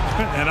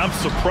 And I'm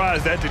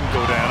surprised that didn't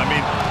go down. I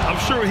mean, I'm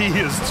sure he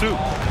is too.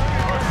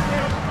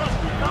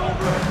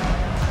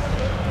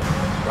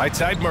 Right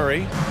side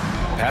Murray.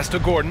 Pass to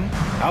Gordon.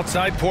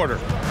 Outside Porter.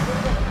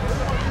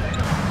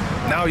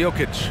 Now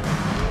Jokic.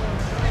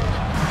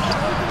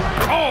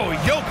 Oh,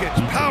 Jokic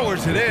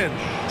powers it in.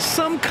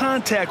 Some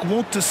contact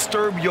won't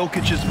disturb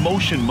Jokic's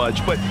motion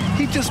much, but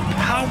he just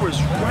powers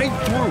right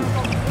through.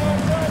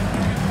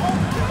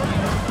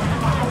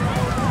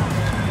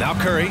 Now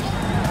Curry.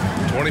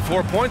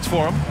 24 points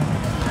for him.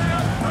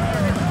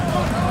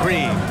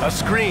 Green, a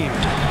screen.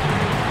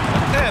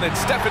 And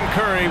it's Stephen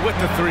Curry with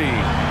the 3.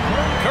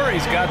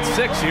 Curry's got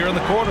 6 here in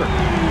the quarter.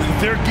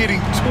 They're getting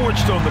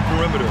torched on the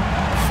perimeter.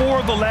 4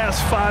 of the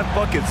last 5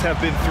 buckets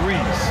have been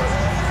 3s.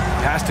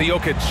 Pass to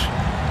Jokic.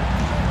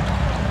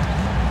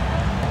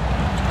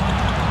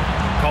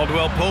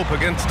 Caldwell Pope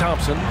against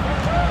Thompson.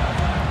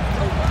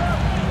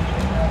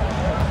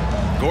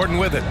 Gordon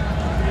with it.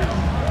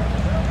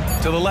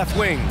 To the left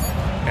wing.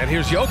 And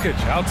here's Jokic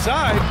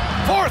outside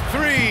for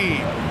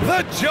 3.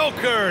 The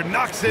Joker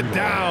knocks it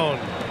down.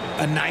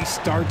 A nice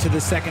start to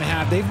the second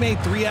half. They've made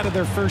 3 out of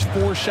their first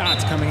 4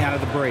 shots coming out of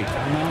the break.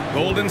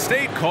 Golden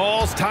State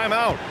calls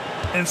timeout.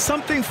 And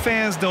something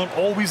fans don't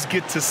always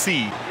get to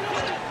see.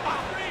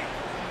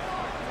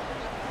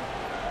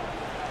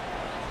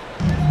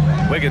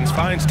 Wiggins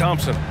finds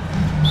Thompson.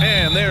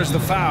 And there's the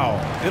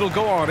foul. It'll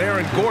go on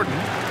Aaron Gordon.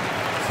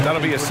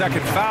 That'll be a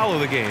second foul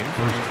of the game.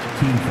 First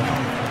team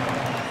foul.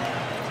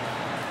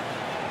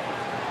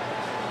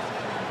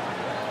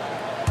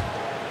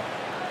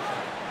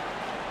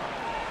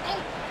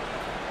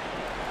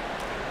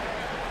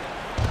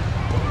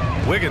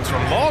 Wiggins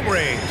from long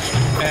range,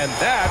 and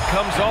that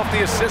comes off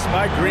the assist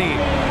by Green.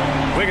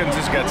 Wiggins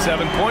has got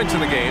 7 points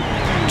in the game.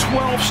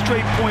 12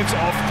 straight points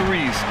off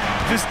threes.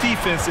 This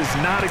defense is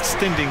not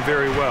extending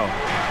very well.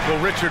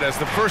 Well, Richard, as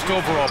the first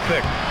overall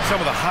pick,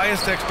 some of the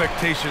highest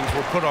expectations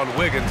were put on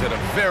Wiggins at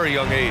a very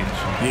young age.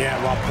 Yeah,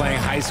 while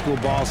playing high school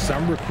ball,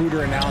 some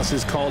recruiter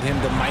analysis called him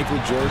the Michael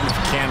Jordan of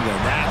Canada.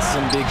 That's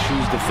some big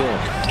shoes to fill.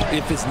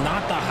 If it's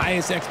not the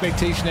highest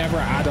expectation ever,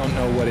 I don't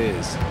know what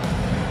is.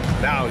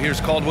 Now here's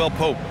Caldwell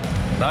Pope.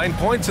 9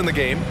 points in the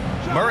game.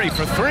 Murray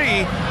for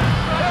 3.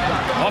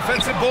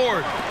 Offensive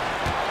board.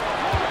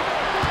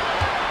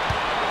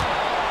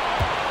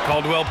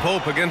 Caldwell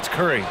Pope against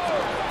Curry.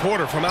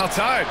 Porter from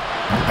outside.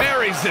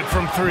 Buries it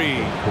from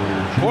 3.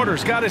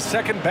 Porter's got his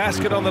second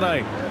basket on the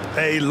night.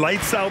 A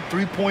lights-out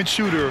three-point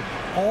shooter.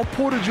 All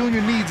Porter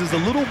Jr. needs is a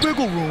little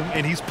wiggle room,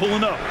 and he's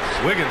pulling up.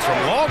 Wiggins from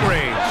long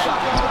range.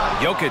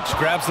 Jokic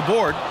grabs the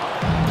board.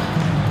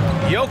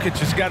 Jokic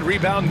has got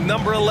rebound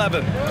number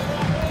 11.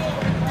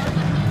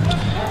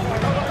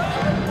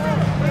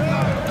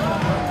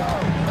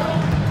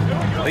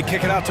 They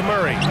kick it out to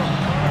Murray.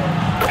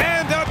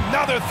 And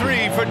another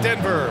 3 for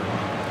Denver.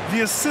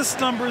 The assist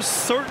numbers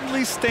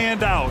certainly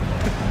stand out.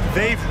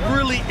 They've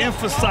really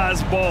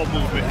emphasized ball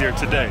movement here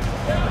today.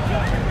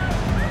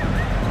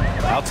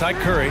 Outside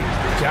Curry.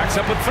 Jacks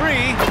up a 3.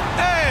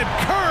 And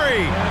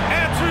Curry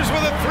answers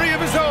with a 3 of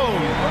his own.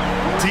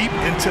 Deep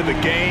into the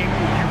game,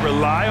 you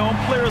rely on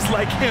players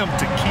like him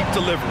to keep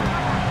delivering.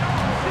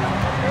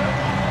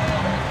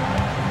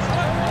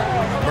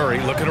 Murray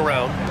looking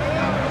around.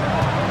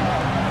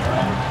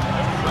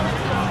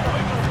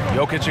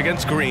 Jokic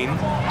against Green.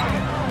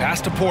 Pass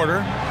to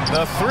Porter.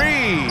 The 3.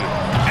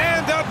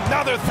 And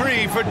another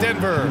 3 for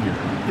Denver.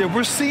 Yeah,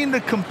 we're seeing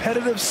the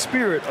competitive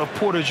spirit of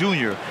Porter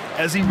Jr.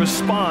 as he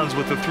responds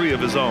with a 3 of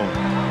his own.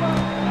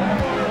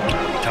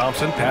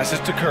 Thompson passes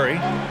to Curry.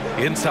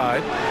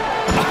 Inside.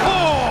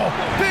 Oh!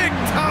 Big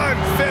time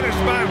finish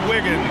by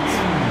Wiggins.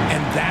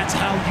 And that's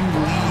how you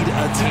lead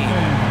a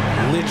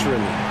team,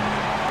 literally.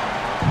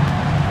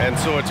 And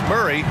so it's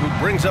Murray who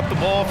brings up the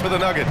ball for the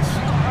Nuggets.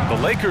 The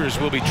Lakers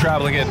will be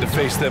traveling in to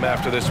face them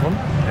after this one.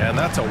 And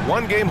that's a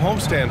one-game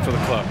homestand for the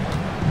club.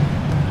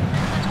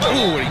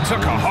 Ooh, and he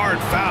took a hard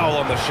foul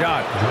on the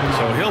shot.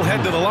 So he'll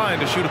head to the line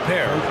to shoot a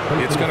pair.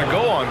 It's going to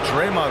go on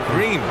Draymond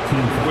Green.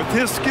 With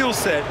his skill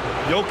set,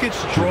 Jokic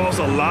draws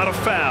a lot of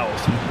fouls.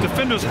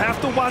 Defenders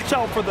have to watch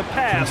out for the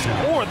pass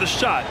or the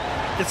shot.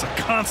 It's a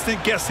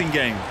constant guessing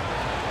game.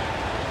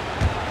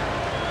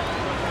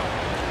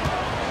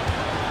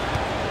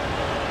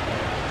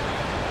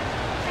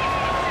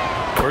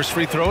 First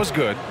free throw is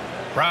good.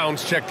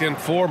 Brown's checked in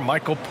for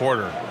Michael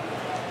Porter.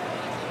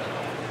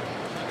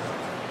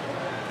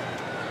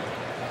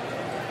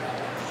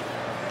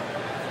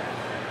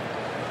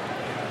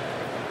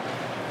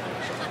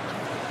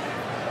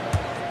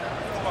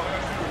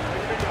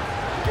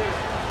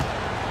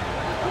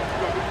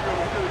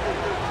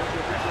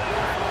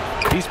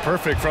 He's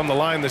perfect from the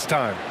line this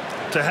time.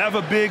 To have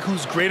a big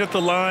who's great at the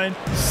line,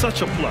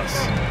 such a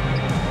plus.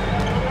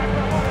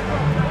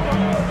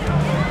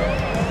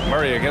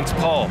 Murray against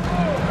Paul.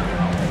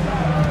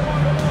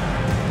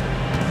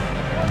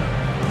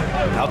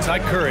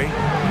 Outside Curry.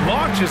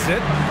 Launches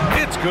it.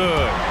 It's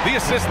good. The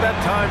assist that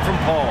time from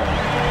Paul.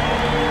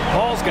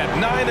 Paul's got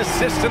 9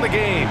 assists in the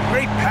game.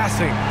 Great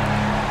passing.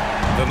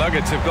 The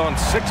Nuggets have gone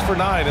 6 for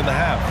 9 in the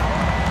half.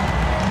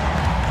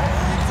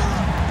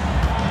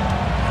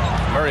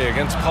 Murray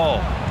against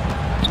Paul.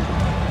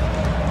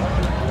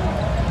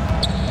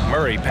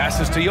 Murray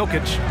passes to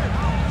Jokic.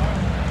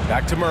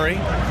 Back to Murray.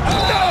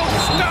 No,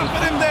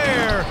 stopping him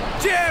there.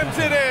 Jams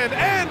it in,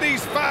 and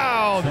he's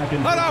fouled.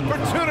 An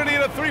opportunity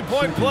at a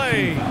three-point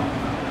play.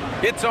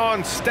 It's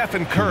on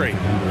Stephen Curry.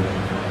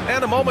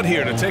 And a moment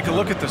here to take a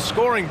look at the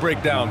scoring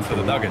breakdown for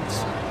the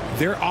Nuggets.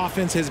 Their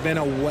offense has been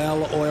a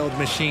well-oiled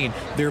machine.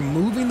 They're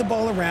moving the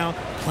ball around,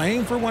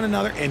 playing for one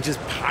another, and just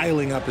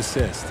piling up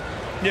assists.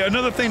 Yeah,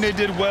 another thing they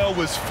did well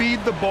was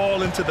feed the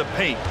ball into the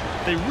paint.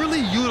 They really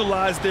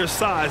utilized their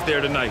size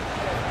there tonight.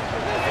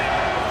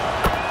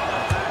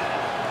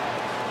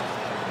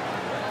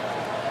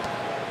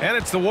 And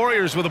it's the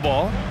Warriors with the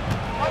ball,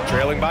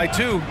 trailing by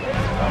 2.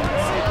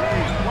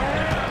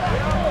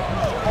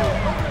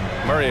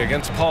 Murray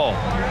against Paul.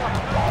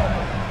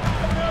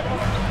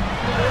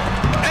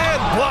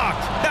 And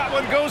blocked. That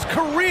one goes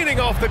careening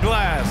off the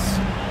glass.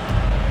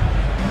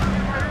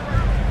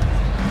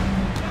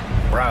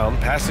 Brown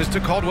passes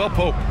to Caldwell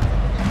Pope.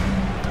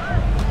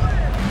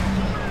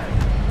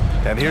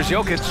 And here's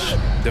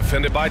Jokic,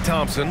 defended by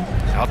Thompson.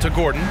 Out to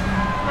Gordon.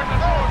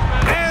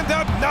 And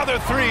another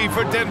 3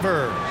 for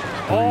Denver.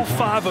 All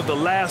 5 of the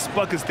last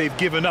buckets they've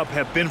given up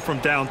have been from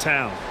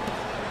downtown.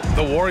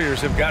 The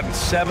Warriors have gotten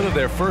 7 of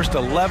their first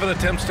 11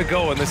 attempts to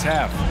go in this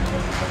half.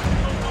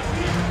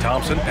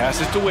 Thompson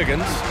passes to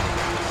Wiggins.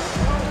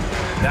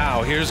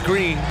 Now here's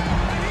Green.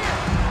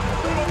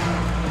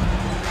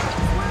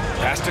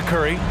 Pass to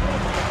Curry.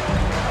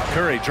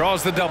 Curry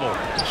draws the double.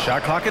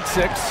 Shot clock at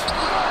 6.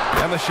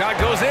 And the shot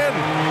goes in.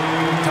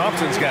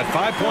 Thompson's got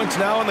 5 points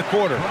now in the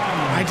quarter.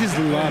 I just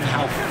love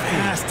how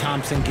fast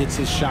Thompson gets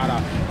his shot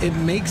off. It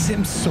makes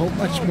him so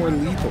much more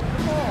lethal.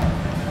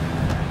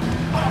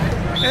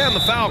 And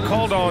the foul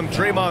called on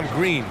Draymond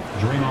Green.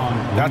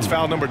 That's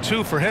foul number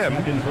 2 for him.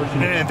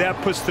 And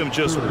that puts them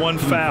just 1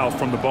 foul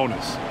from the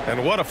bonus.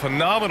 And what a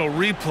phenomenal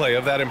replay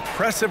of that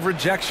impressive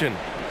rejection.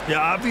 Yeah,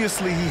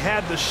 obviously he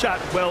had the shot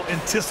well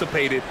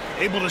anticipated,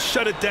 able to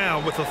shut it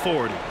down with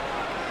authority.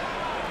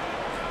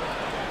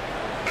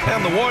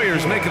 And the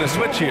Warriors making a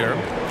switch here.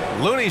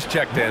 Looney's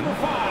checked in.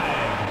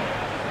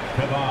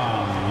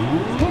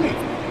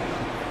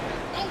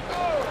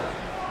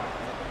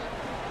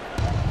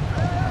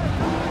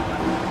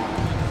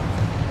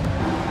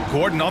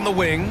 Gordon on the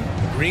wing.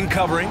 Green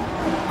covering.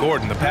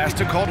 Gordon, the pass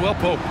to Caldwell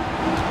Pope.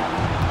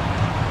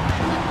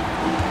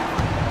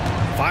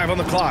 5 on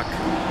the clock.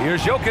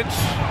 Here's Jokic.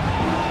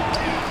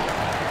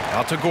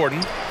 Out to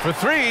Gordon for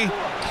 3.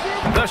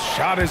 The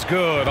shot is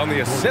good on the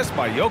assist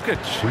by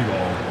Jokic.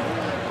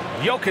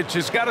 Jokic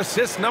has got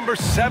assist number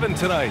 7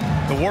 tonight.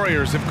 The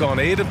Warriors have gone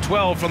 8 of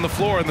 12 from the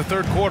floor in the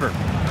third quarter.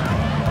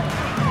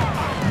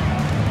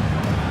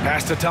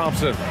 Pass to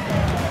Thompson.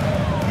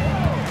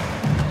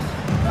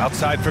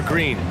 Outside for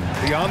Green.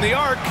 Beyond the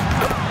arc.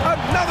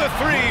 Another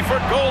 3 for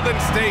Golden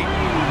State.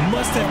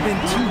 Must have been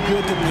too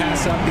good to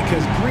pass up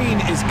because Green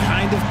is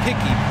kind of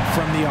picky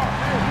from the arc.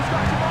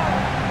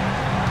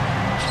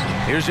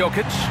 Here's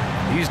Jokic.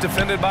 He's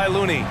defended by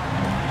Looney.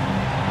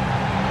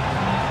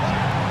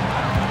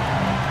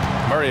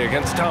 Murray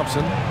against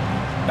Thompson.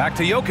 Back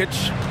to Jokic.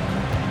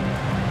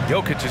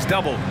 Jokic is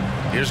doubled.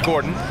 Here's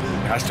Gordon.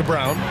 Pass to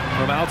Brown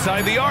from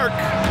outside the arc.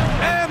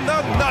 And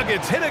the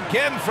Nuggets hit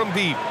again from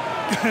deep.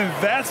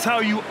 That's how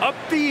you up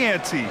the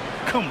ante.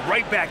 Come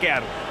right back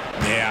at him.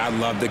 Yeah, I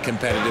love the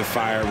competitive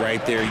fire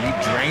right there. You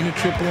drain a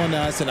triple on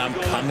us, and I'm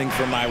coming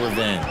for my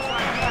revenge.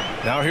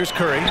 Now here's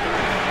Curry.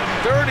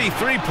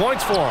 33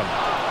 points for him.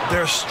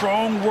 Their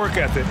strong work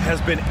ethic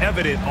has been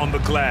evident on the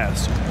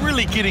glass,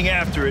 really getting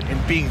after it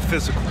and being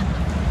physical.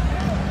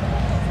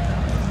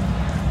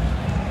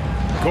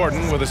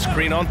 Gordon with a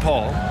screen on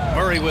Paul.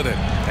 Murray with it.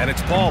 And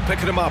it's Paul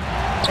picking him up.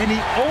 And he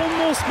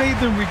almost made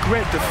them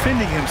regret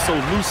defending him so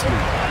loosely.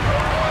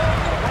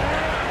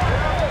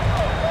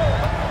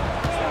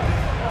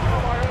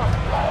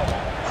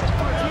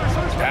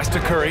 Pass to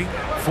Curry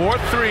for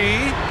 3.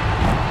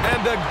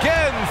 And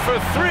again for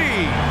 3.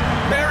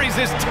 Buries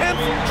his 10th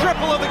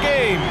triple of the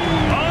game.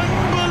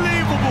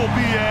 Unbelievable,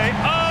 B.A.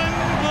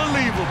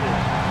 Unbelievable.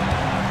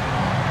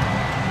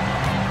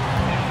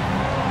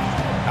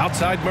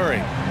 Outside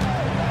Murray.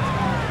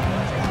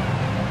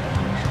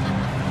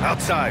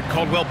 Outside,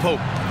 Caldwell Pope.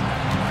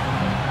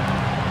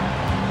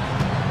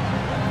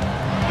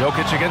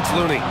 Jokic against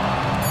Looney.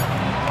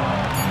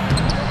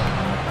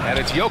 And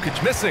it's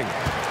Jokic missing.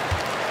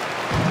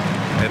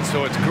 And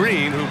so it's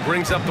Green who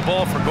brings up the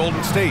ball for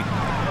Golden State.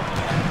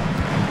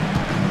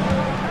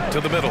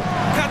 To the middle.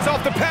 Cuts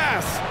off the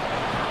pass.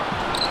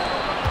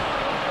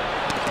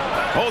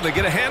 Oh, they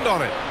get a hand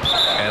on it.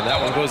 And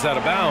that one goes out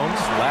of bounds.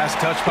 Last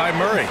touch by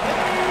Murray.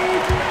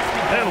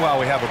 And while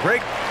we have a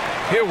break,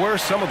 here were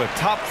some of the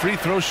top free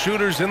throw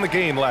shooters in the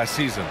game last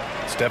season.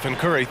 Stephen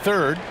Curry,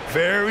 3rd.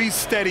 Very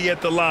steady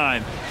at the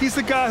line. He's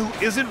a guy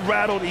who isn't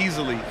rattled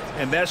easily,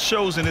 and that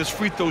shows in his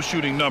free throw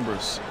shooting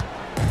numbers.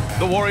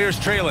 The Warriors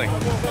trailing.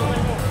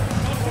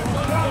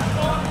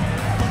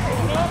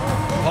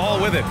 Paul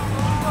with it.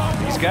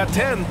 He's got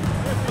 10.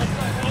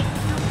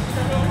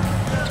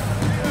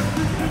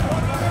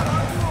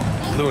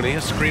 Looney,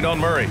 a screen on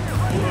Murray.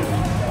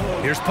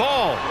 Here's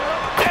Paul.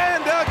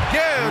 And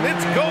again,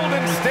 it's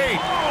Golden State.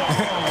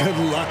 Good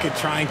luck at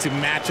trying to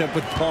match up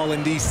with Paul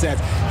in these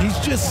sets. He's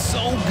just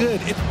so good.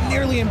 It's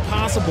nearly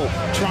impossible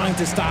trying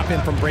to stop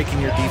him from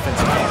breaking your defense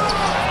apart.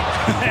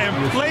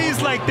 And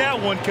plays like that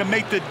one can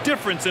make the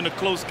difference in a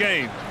close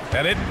game.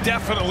 And it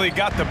definitely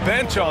got the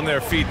bench on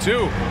their feet,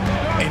 too.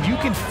 And you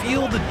can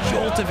feel the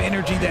jolt of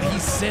energy that he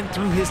sent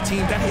through his team.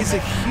 That is a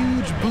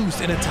huge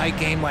boost in a tight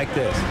game like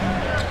this.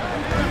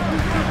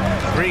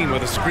 Green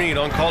with a screen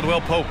on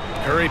Caldwell Pope.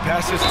 Curry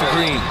passes to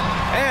Green.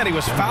 And he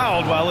was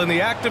fouled while in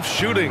the act of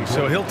shooting,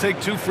 so he'll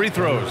take 2 free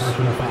throws.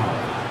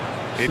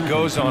 It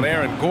goes on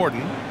Aaron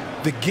Gordon.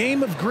 The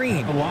game of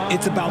Green,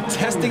 it's about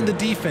testing the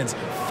defense,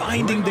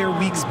 finding their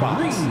weak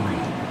spots.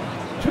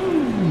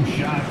 2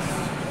 shots.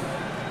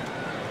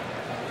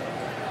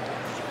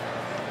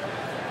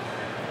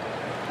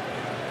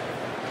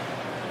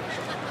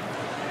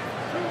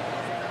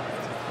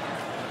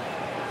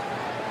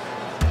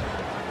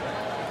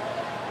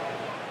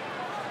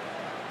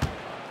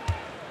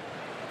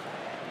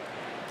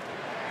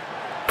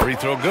 Free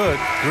throw good.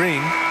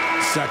 Green.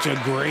 Such a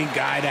great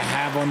guy to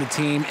have on the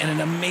team and an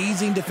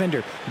amazing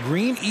defender.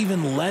 Green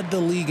even led the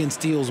league in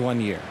steals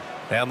one year.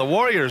 And the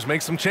Warriors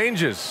make some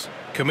changes.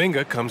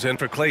 Kuminga comes in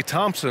for Klay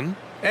Thompson,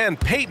 and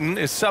Payton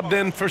is subbed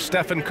in for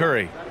Stephen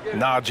Curry.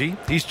 Najee,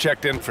 he's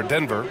checked in for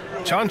Denver.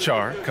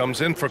 Chanchar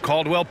comes in for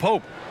Caldwell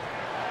Pope.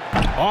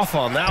 Off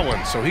on that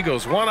one, so he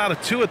goes 1 out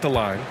of 2 at the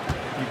line.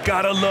 You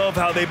gotta love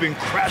how they've been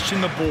crashing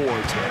the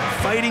boards,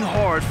 fighting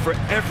hard for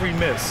every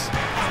miss.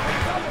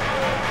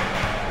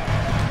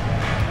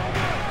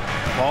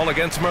 Ball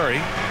against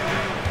Murray.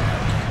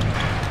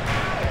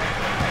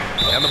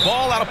 And the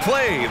ball out of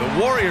play. The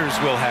Warriors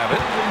will have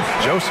it.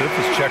 Joseph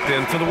is checked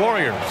in for the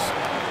Warriors.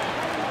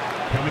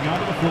 Coming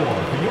onto the floor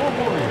for your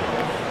Warriors,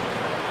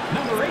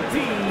 number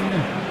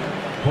 18,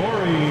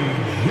 Corey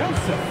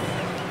Joseph.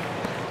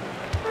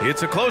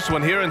 It's a close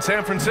one here in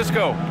San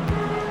Francisco.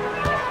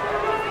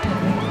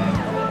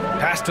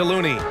 Pass to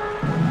Looney.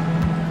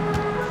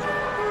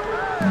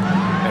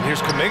 And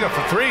here's Kuminga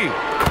for 3.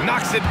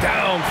 Knocks it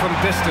down from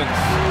distance.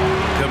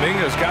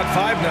 Kuminga's got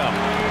 5 now.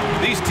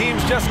 These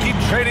teams just keep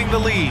trading the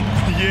lead.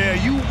 Yeah,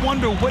 you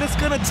wonder what it's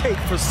going to take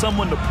for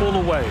someone to pull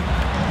away.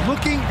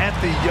 Looking at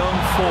the young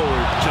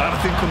forward,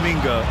 Jonathan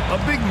Kuminga, a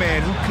big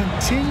man who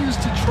continues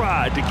to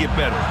try to get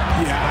better.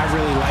 Yeah, I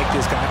really like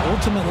this guy.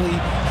 Ultimately,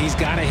 he's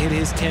got to hit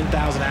his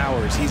 10,000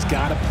 hours. He's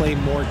got to play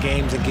more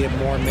games and get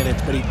more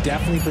minutes, but he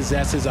definitely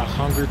possesses a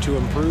hunger to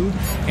improve,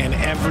 and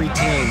every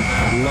team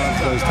loves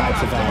those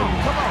types of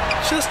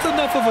values. Just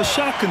enough of a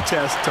shot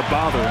contest to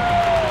bother him.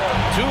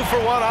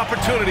 2-for-1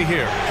 opportunity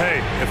here.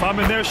 Hey, if I'm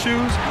in their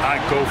shoes,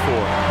 I'd go for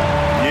it.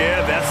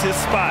 Yeah, that's his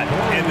spot,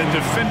 and the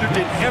defender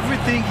did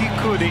everything he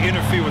could to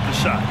interfere with the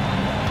shot.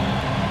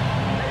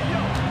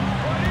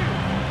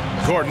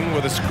 Gordon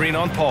with a screen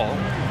on Paul.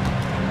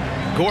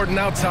 Gordon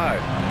outside.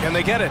 Can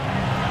they get it?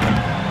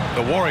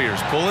 The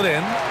Warriors pull it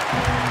in.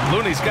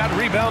 Looney's got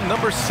rebound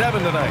number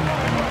 7 tonight.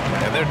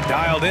 And they're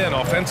dialed in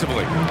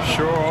offensively.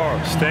 Sure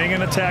are. Staying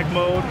in attack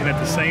mode and at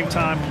the same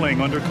time playing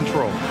under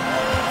control.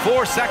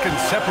 4 seconds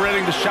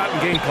separating the shot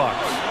and game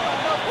clocks.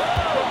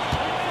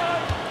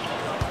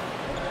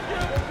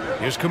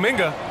 Here's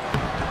Kuminga.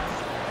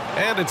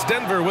 And it's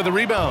Denver with a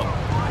rebound.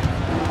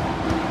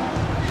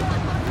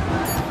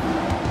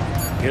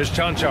 Here's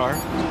Chanchar.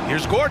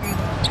 Here's Gordon.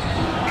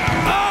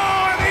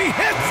 Oh, and he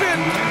hits it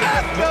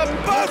at the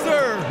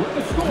buzzer.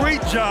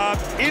 Great job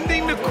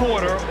ending the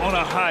quarter on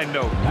a high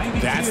note.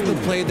 That's the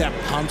play that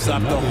pumps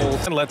up the whole.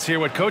 And let's hear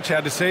what Coach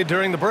had to say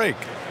during the break.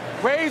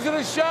 Raising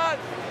the shot,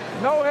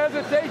 no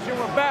hesitation,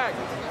 we're back.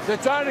 They're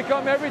trying to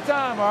come every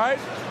time, all right?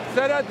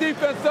 Set our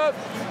defense up,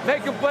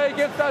 make them play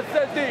against us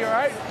set D, all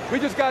right? We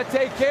just got to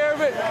take care of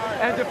it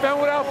and defend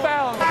without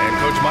fouling. And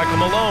Coach Michael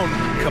Malone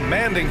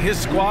commanding his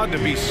squad to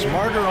be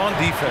smarter on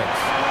defense.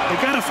 They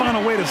got to find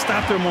a way to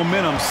stop their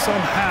momentum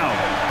somehow,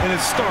 and it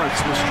starts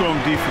with strong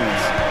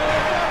defense.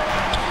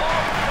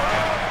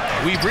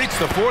 We've reached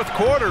the 4th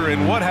quarter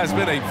in what has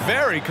been a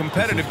very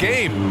competitive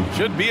game.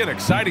 Should be an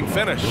exciting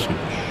finish.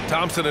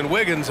 Thompson and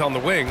Wiggins on the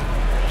wing.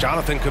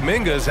 Jonathan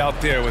Kuminga is out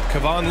there with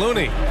Kevon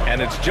Looney.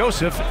 And it's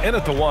Joseph in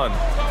at the 1.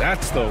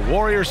 That's the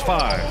Warriors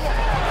 5.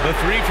 The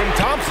 3 from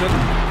Thompson.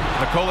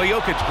 Nikola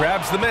Jokic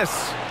grabs the miss.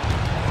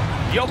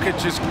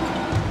 Jokic is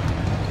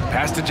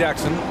pass to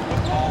Jackson.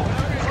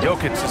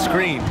 Jokic the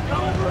screen.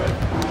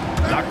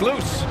 Knocked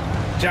loose.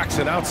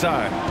 Jackson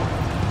outside.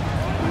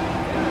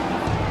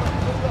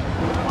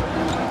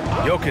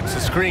 Jokic the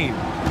screen.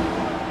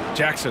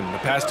 Jackson the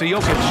pass to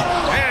Jokic.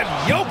 And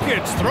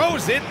Jokic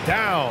throws it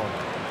down.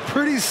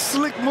 Pretty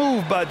slick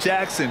move by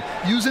Jackson,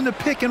 using the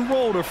pick and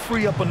roll to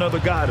free up another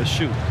guy to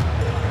shoot.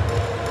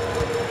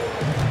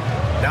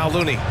 Now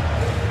Looney.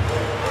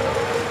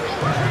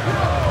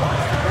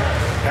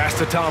 Pass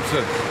to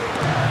Thompson.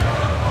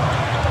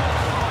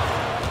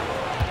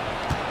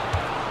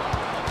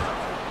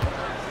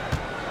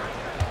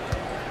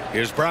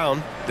 Here's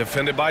Brown,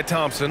 defended by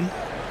Thompson.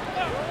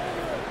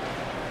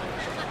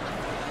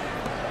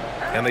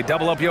 And they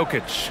double up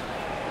Jokic.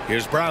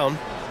 Here's Brown.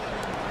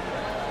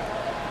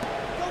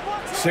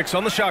 6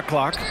 on the shot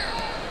clock.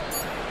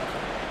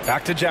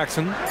 Back to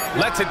Jackson.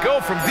 Lets it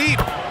go from deep.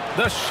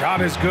 The shot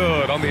is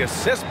good on the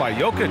assist by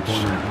Jokic.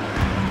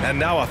 And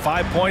now a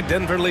 5-point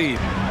Denver lead.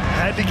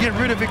 Had to get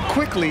rid of it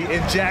quickly,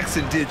 and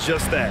Jackson did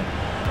just that.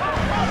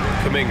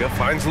 Kuminga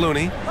finds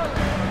Looney.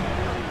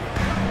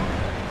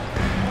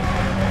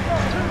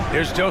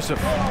 Here's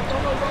Joseph.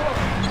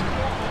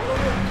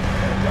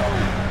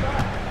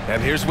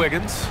 And here's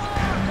Wiggins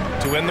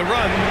to end the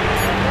run.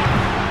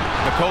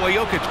 Nikola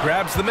Jokic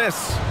grabs the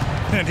miss.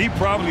 And he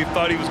probably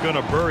thought he was going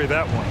to bury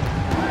that one.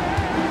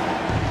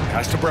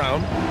 Pass to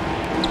Brown.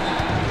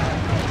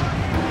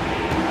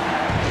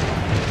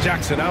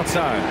 Jackson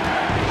outside.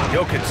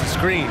 Jokic the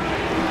screen.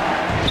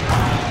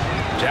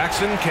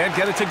 Jackson can't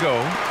get it to go.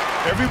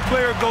 Every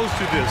player goes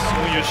through this.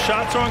 When your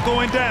shots aren't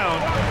going down,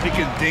 it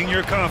can ding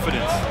your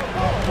confidence.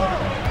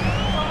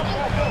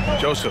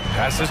 Joseph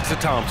passes to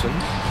Thompson.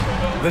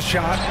 The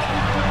shot.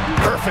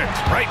 Perfect.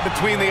 Right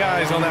between the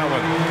eyes on that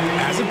one.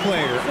 As a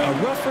player, a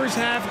rough first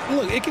half,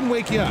 look, it can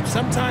wake you up.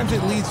 Sometimes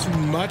it leads to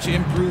much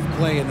improved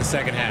play in the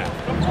second half.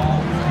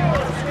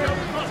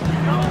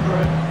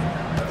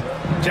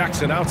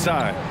 Jackson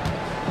outside.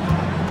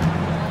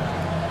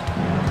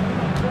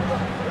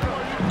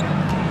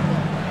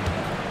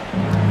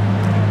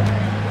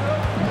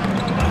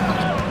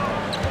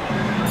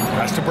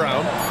 Pass to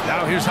Brown.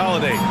 Now here's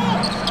Holiday.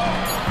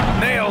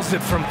 Nails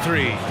it from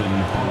 3.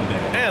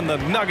 And the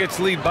Nuggets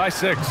lead by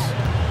 6.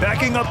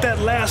 Backing up that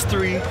last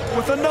 3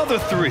 with another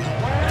 3.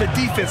 The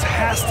defense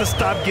has to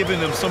stop giving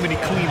them so many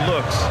clean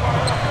looks.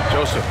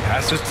 Joseph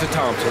passes to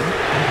Thompson.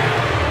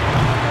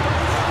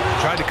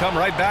 Tried to come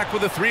right back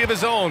with a 3 of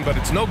his own, but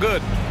it's no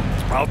good.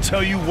 I'll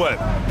tell you what,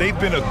 they've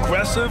been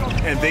aggressive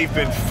and they've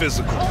been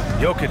physical.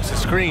 Jokic the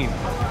screen.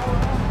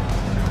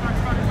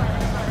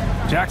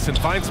 Jackson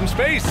finds some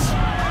space.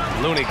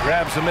 Looney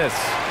grabs a miss.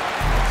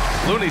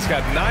 Looney's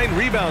got 9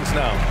 rebounds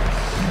now.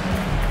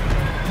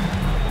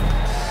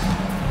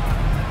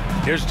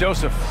 Here's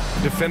Joseph,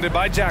 defended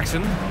by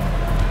Jackson.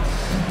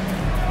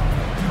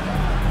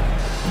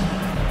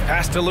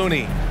 Pass to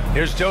Looney.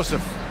 Here's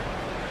Joseph.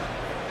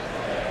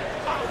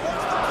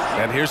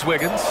 And here's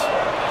Wiggins.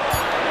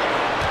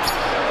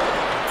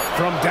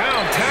 From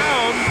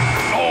downtown,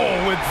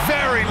 with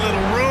very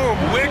little room,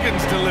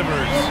 Wiggins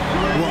delivers.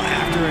 Well,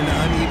 after an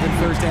uneven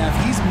first half,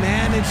 he's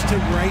managed to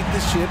right the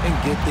ship and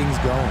get things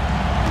going.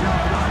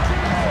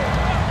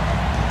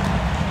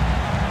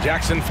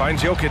 Jackson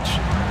finds Jokic.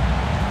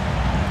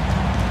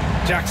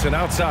 Jackson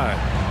outside.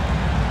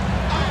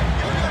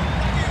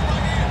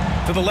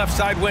 To the left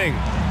side wing.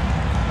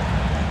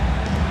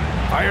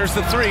 Fires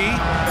the 3.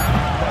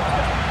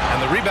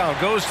 And the rebound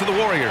goes to the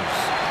Warriors.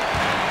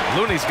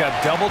 Looney's got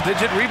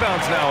double-digit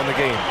rebounds now in the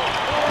game.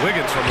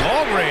 Wiggins from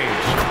long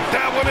range.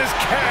 That one is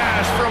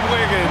cash from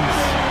Wiggins.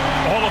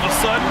 All of a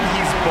sudden,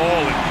 he's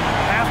balling.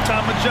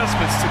 Halftime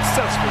adjustments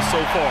successful so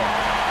far.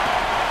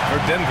 For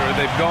Denver,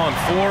 they've gone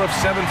 4 of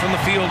 7 from the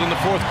field in the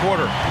 4th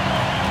quarter.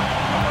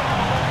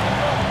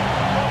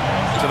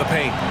 To the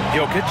paint.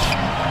 Jokic.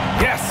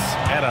 Yes!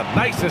 And a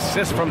nice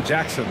assist from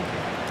Jackson.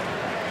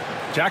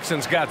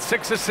 Jackson's got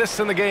 6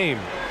 assists in the game.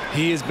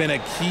 He has been a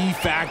key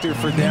factor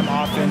for them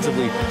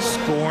offensively,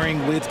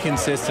 scoring with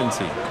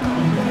consistency.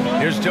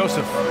 Here's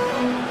Joseph.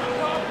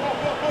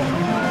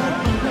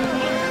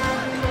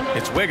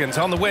 It's Wiggins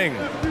on the wing.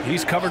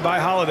 He's covered by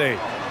Holiday.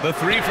 The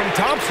 3 from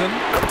Thompson.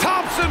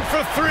 Thompson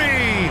for 3!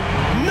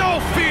 No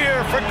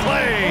fear for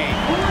Clay!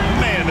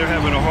 Man, they're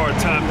having a hard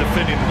time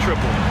defending the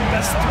triple.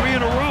 That's 3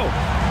 in a row.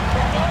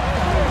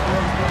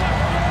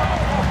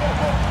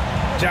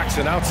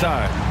 Jackson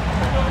outside.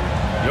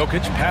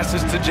 Jokic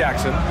passes to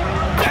Jackson.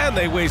 And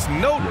they waste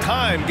no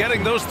time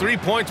getting those 3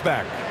 points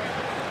back.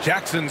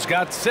 Jackson's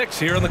got 6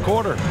 here in the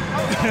quarter.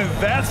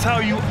 That's how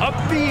you up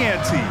the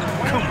ante.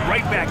 Come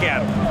right back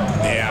at him.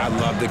 Yeah, I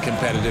love the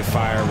competitive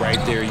fire right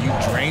there. You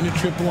drain a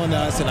triple on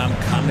us, and I'm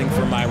coming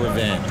for my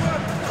revenge.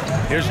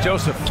 Here's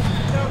Joseph.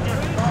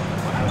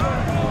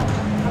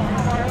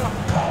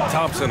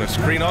 Thompson, a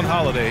screen on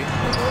Holiday.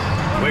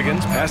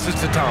 Wiggins passes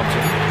to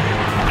Thompson.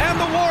 And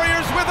the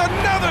Warriors with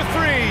another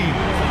 3!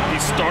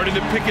 He's starting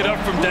to pick it up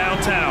from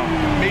downtown.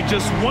 Made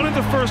just 1 in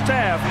the first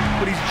half,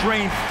 but he's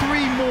drained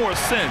 3 more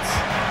since.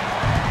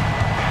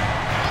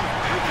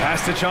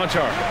 Pass to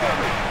Chanchar.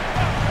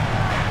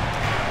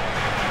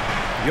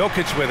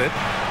 Jokic with it.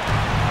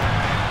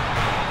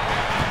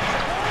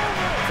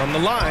 From the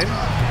line.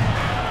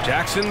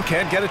 Jackson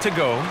can't get it to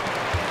go.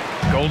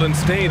 Golden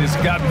State has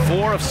gotten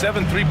 4 of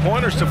 7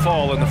 3-pointers to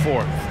fall in the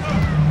 4th.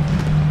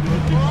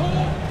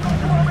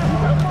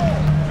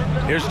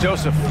 Here's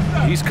Joseph.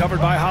 He's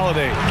covered by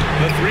Holiday.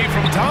 The 3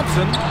 from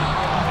Thompson.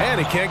 And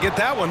he can't get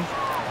that one.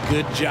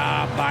 Good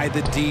job by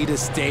the D to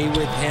stay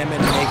with him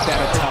and make that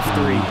a tough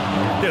 3.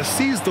 Yeah,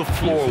 sees the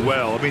floor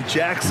well. I mean,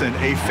 Jackson,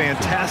 a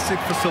fantastic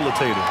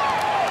facilitator.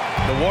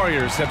 The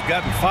Warriors have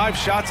gotten 5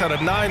 shots out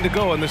of 9 to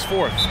go in this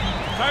 4th.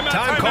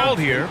 Time called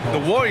here. The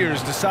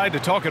Warriors decide to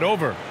talk it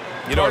over.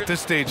 You know, at this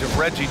stage of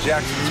Reggie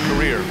Jackson's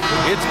career,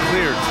 it's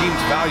clear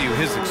teams value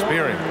his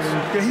experience.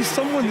 Yeah, he's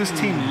someone this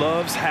team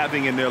loves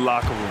having in their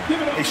locker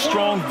room. A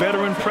strong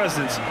veteran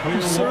presence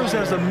who serves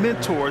as a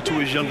mentor to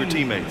his younger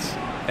teammates.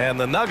 And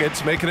the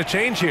Nuggets making a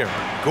change here.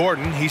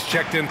 Gordon, he's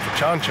checked in for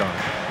Chanchar.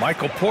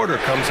 Michael Porter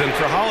comes in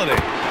for Holiday.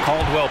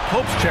 Caldwell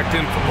Pope's checked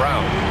in for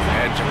Brown.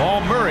 And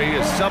Jamal Murray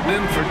is subbed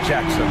in for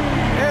Jackson.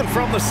 And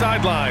from the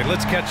sideline,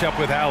 let's catch up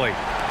with Allie.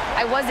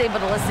 I was able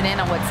to listen in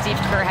on what Steve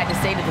Kerr had to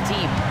say to the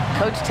team.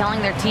 Coach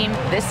telling their team,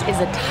 this is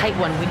a tight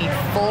one. We need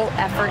full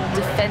effort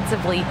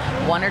defensively,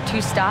 1 or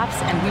 2 stops,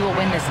 and we will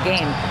win this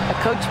game. A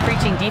coach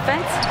preaching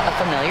defense, a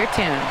familiar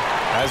tune.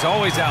 As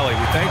always, Allie,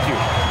 we thank you.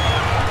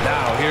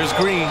 Now here's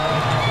Green.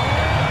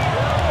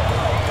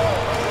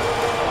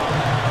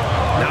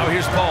 Now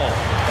here's Paul.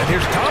 And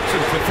here's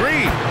Thompson for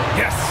 3.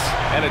 Yes!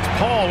 And it's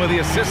Paul with the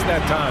assist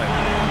that time.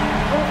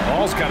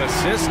 Paul's got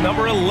assist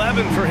number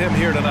 11 for him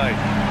here tonight.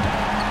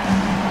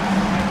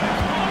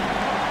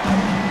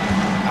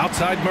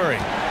 Outside Murray.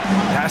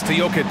 Pass to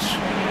Jokic.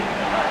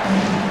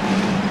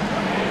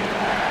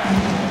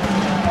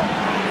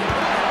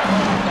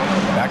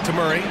 Back to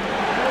Murray.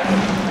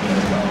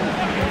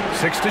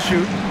 6 to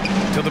shoot.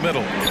 To the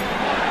middle.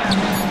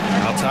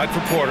 Outside for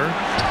Porter.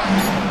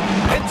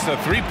 Hits a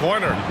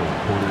 3-pointer.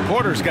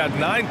 Porter's got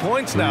 9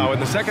 points now in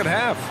the second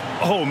half.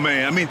 Oh,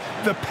 man. I mean,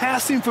 the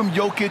passing from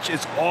Jokic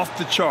is off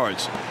the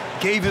charts.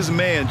 Gave his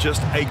man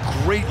just a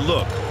great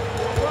look.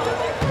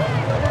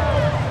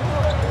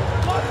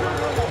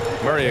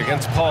 Murray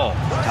against Paul.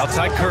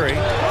 Outside Curry,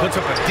 puts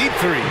up a deep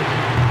three.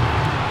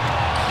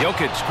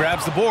 Jokic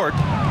grabs the board.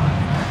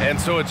 And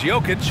so it's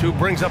Jokic who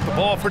brings up the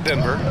ball for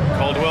Denver.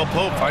 Caldwell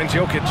Pope finds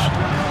Jokic.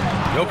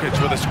 Jokic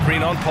with a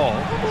screen on Paul.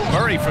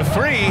 Murray for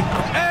three,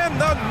 and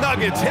the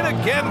Nuggets hit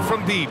again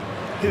from deep.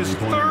 His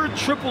third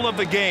triple of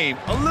the game.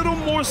 A little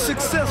more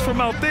success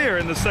from out there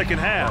in the second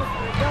half.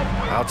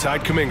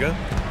 Outside Kuminga.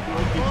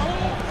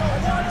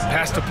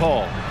 Pass to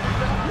Paul.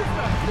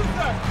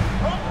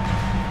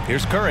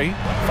 Here's Curry.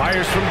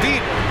 Fires from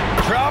deep.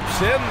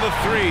 Drops in the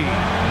three.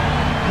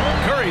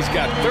 Curry's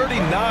got 39.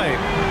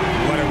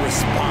 What a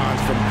response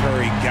from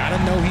Curry. Gotta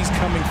know he's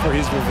coming for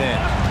his revenge.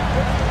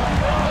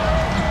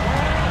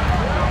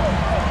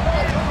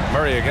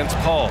 Murray against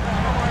Paul.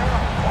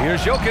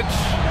 Here's Jokic.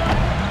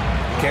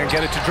 Can't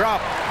get it to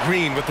drop.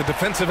 Green with the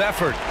defensive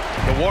effort.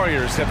 The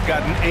Warriors have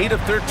gotten 8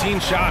 of 13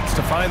 shots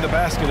to find the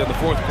basket in the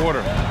fourth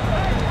quarter.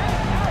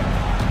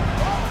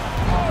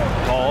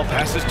 Paul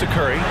passes to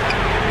Curry.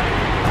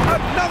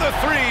 Another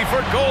three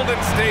for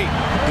Golden State.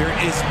 There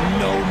is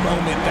no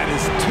moment that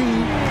is too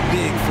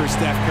big for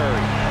Steph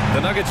Curry.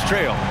 The Nuggets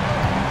trail.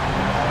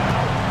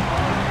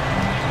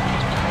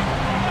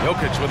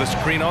 Jokic with a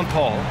screen on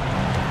Paul.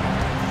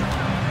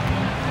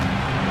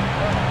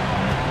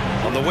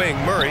 On the wing,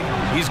 Murray.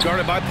 He's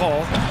guarded by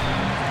Paul.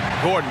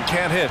 Gordon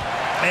can't hit.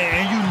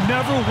 And you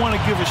never want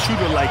to give a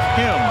shooter like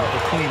him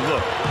a clean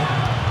look.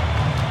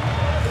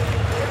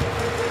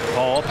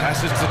 Paul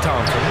passes to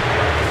Thompson.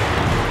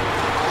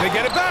 They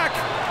get it back.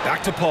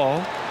 Back to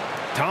Paul.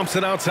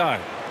 Thompson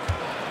outside.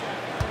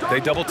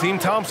 They double team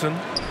Thompson.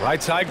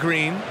 Right side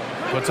Green.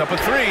 Puts up a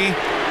three.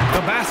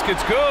 The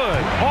basket's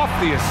good. Off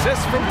the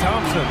assist from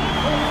Thompson.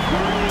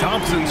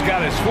 Thompson's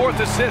got his 4th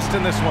assist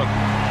in this one.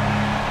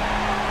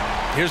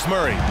 Here's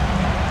Murray.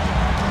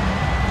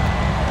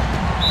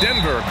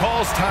 Denver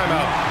calls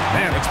timeout.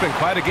 Man, it's been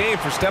quite a game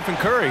for Stephen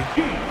Curry.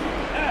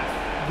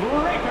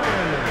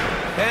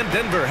 And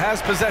Denver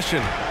has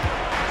possession.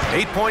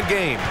 8-point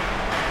game.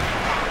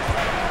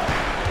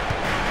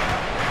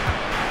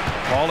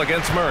 Paul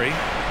against Murray.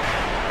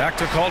 Back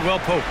to Caldwell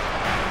Pope.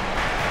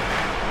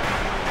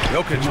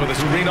 Jokic with a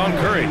screen on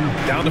Curry.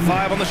 Down to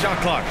 5 on the shot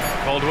clock.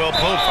 Caldwell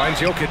Pope finds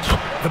Jokic.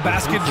 The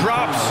basket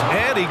drops,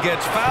 and he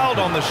gets fouled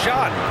on the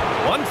shot.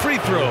 1 free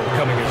throw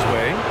coming his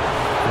way.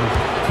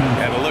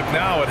 And a look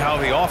now at how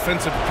the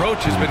offensive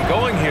approach has been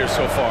going here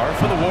so far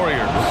for the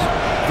Warriors.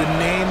 The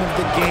name of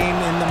the game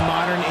in the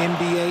modern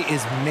NBA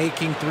is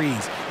making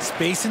threes.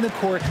 Spacing the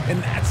court,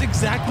 and that's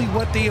exactly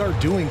what they are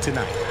doing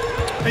tonight.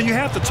 And you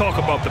have to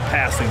talk about the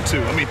passing, too.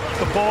 I mean,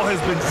 the ball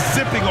has been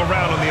zipping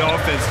around on the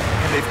offense,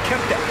 and they've kept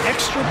the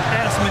extra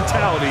pass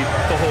mentality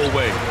the whole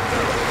way.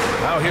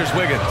 Now here's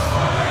Wiggins.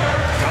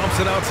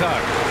 Thompson outside.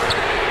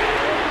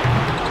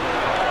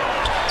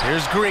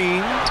 Here's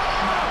Green.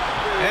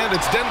 And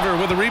it's Denver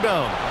with a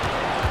rebound.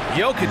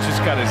 Jokic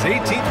has got his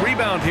 18th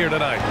rebound here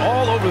tonight,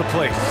 all over the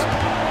place.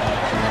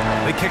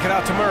 They kick it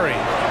out to Murray.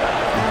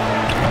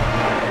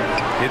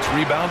 It's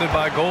rebounded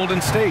by Golden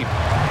State.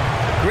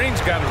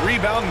 Green's got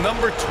rebound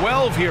number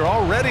 12 here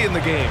already in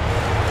the game.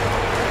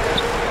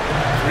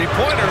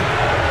 Three-pointer.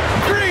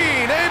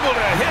 Green able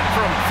to hit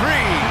from 3.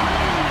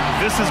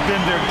 This has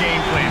been their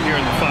game plan here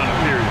in the final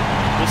period.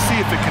 We'll see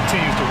if it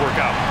continues to work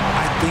out.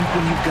 I think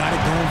when you've got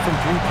it going from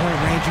three-point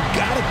range, you've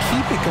got to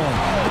keep it going.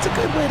 It's a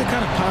good way to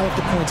kind of pile up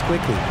the points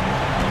quickly.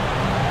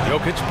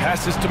 Jokic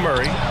passes to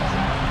Murray.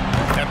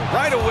 And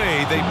right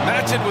away, they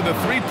match it with a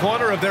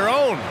three-pointer of their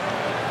own.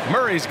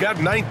 Murray's got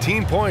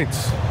 19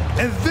 points.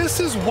 And this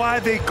is why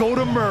they go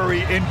to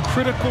Murray in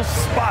critical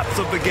spots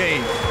of the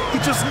game. He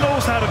just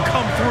knows how to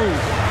come through.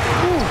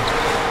 Ooh.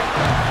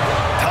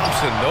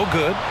 Thompson, no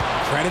good.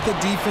 Credit the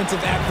defensive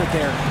effort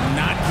there,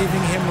 not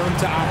giving him room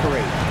to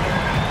operate.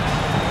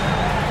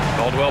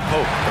 Caldwell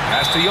Pope, the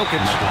pass to Jokic,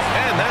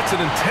 and that's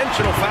an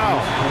intentional foul.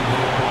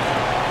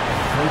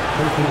 First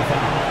personal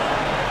foul.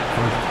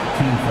 First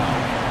team foul.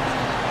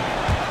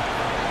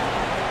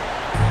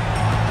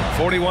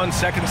 41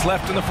 seconds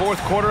left in the fourth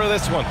quarter of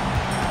this one.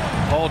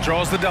 Paul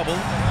draws the double.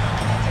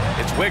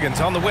 It's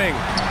Wiggins on the wing.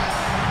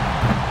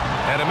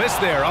 And a miss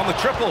there on the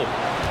triple.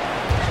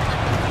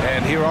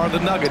 And here are the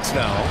Nuggets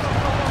now.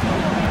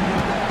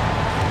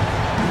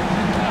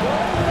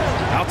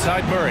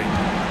 Outside Murray.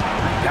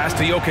 Pass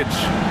to Jokic.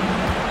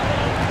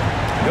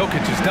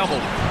 Jokic is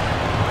doubled.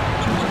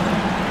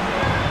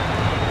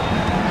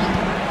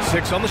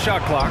 6 on the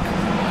shot clock.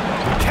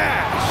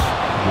 Cash!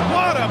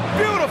 What a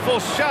beautiful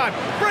shot!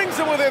 Brings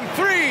him within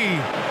 3!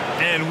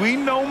 And we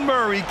know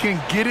Murray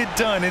can get it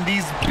done in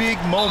these big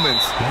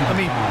moments. I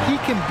mean, he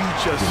can be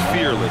just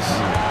fearless.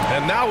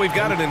 And now we've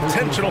got an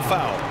intentional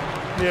foul.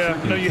 Yeah,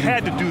 no, you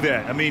had to do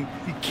that. I mean,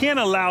 you can't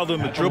allow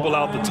them to dribble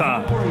out the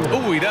time.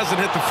 Oh, he doesn't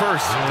hit the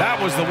first. That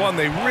was the one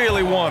they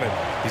really wanted.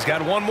 He's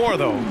got one more,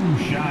 though.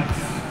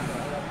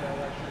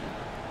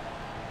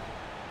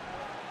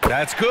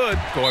 That's good.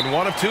 Going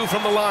 1 of 2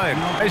 from the line.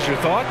 Here's your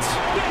thoughts?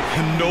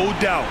 No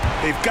doubt.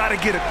 They've got to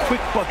get a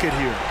quick bucket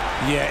here.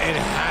 Yeah, it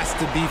has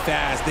to be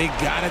fast. They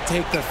got to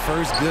take the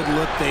first good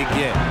look they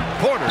get.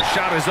 Porter's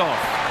shot is off.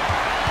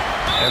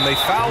 And they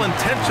foul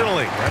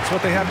intentionally. That's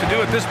what they have to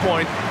do at this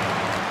point.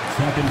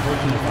 Second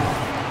personal foul.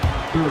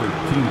 Third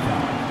team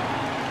foul.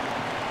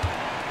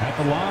 At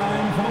the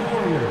line for the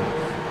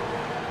Warriors.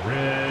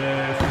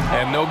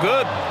 And no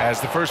good,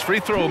 as the first free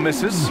throw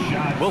misses.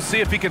 We'll see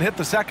if he can hit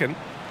the second.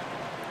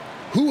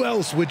 Who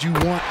else would you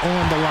want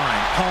on the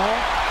line? Paul,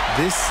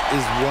 this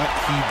is what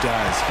he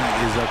does. He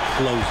is a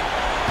closer.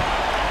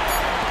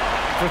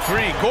 For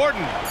three,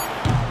 Gordon.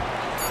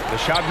 The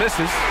shot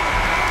misses.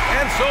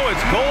 And so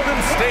it's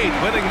Golden State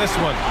winning this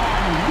one.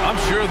 I'm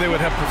sure they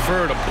would have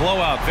preferred a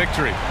blowout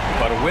victory,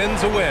 but a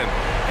win's a win.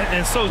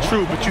 And so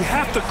true, but you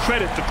have to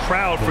credit the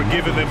crowd for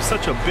giving them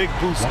such a big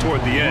boost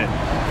toward the end.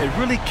 It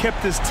really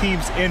kept this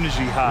team's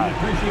energy high.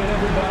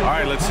 All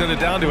right, let's send it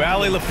down to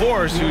Allie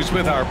LaForce, who's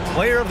with our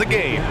player of the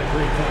game.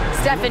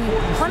 Stephen,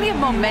 plenty of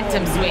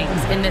momentum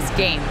swings in this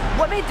game.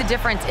 What made the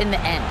difference in the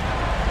end?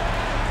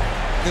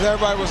 Because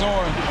everybody was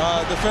on.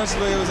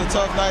 Defensively, it was a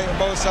tough night on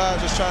both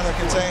sides, just trying to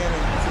contain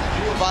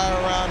and fire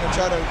around and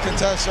try to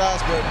contest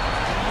shots. But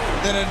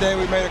at the end of the day,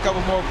 we made a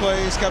couple more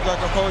plays, kept our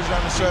composure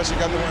on the stretch, and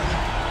got the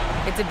win.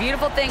 It's a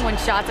beautiful thing when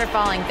shots are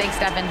falling. Thanks,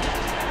 Stephen.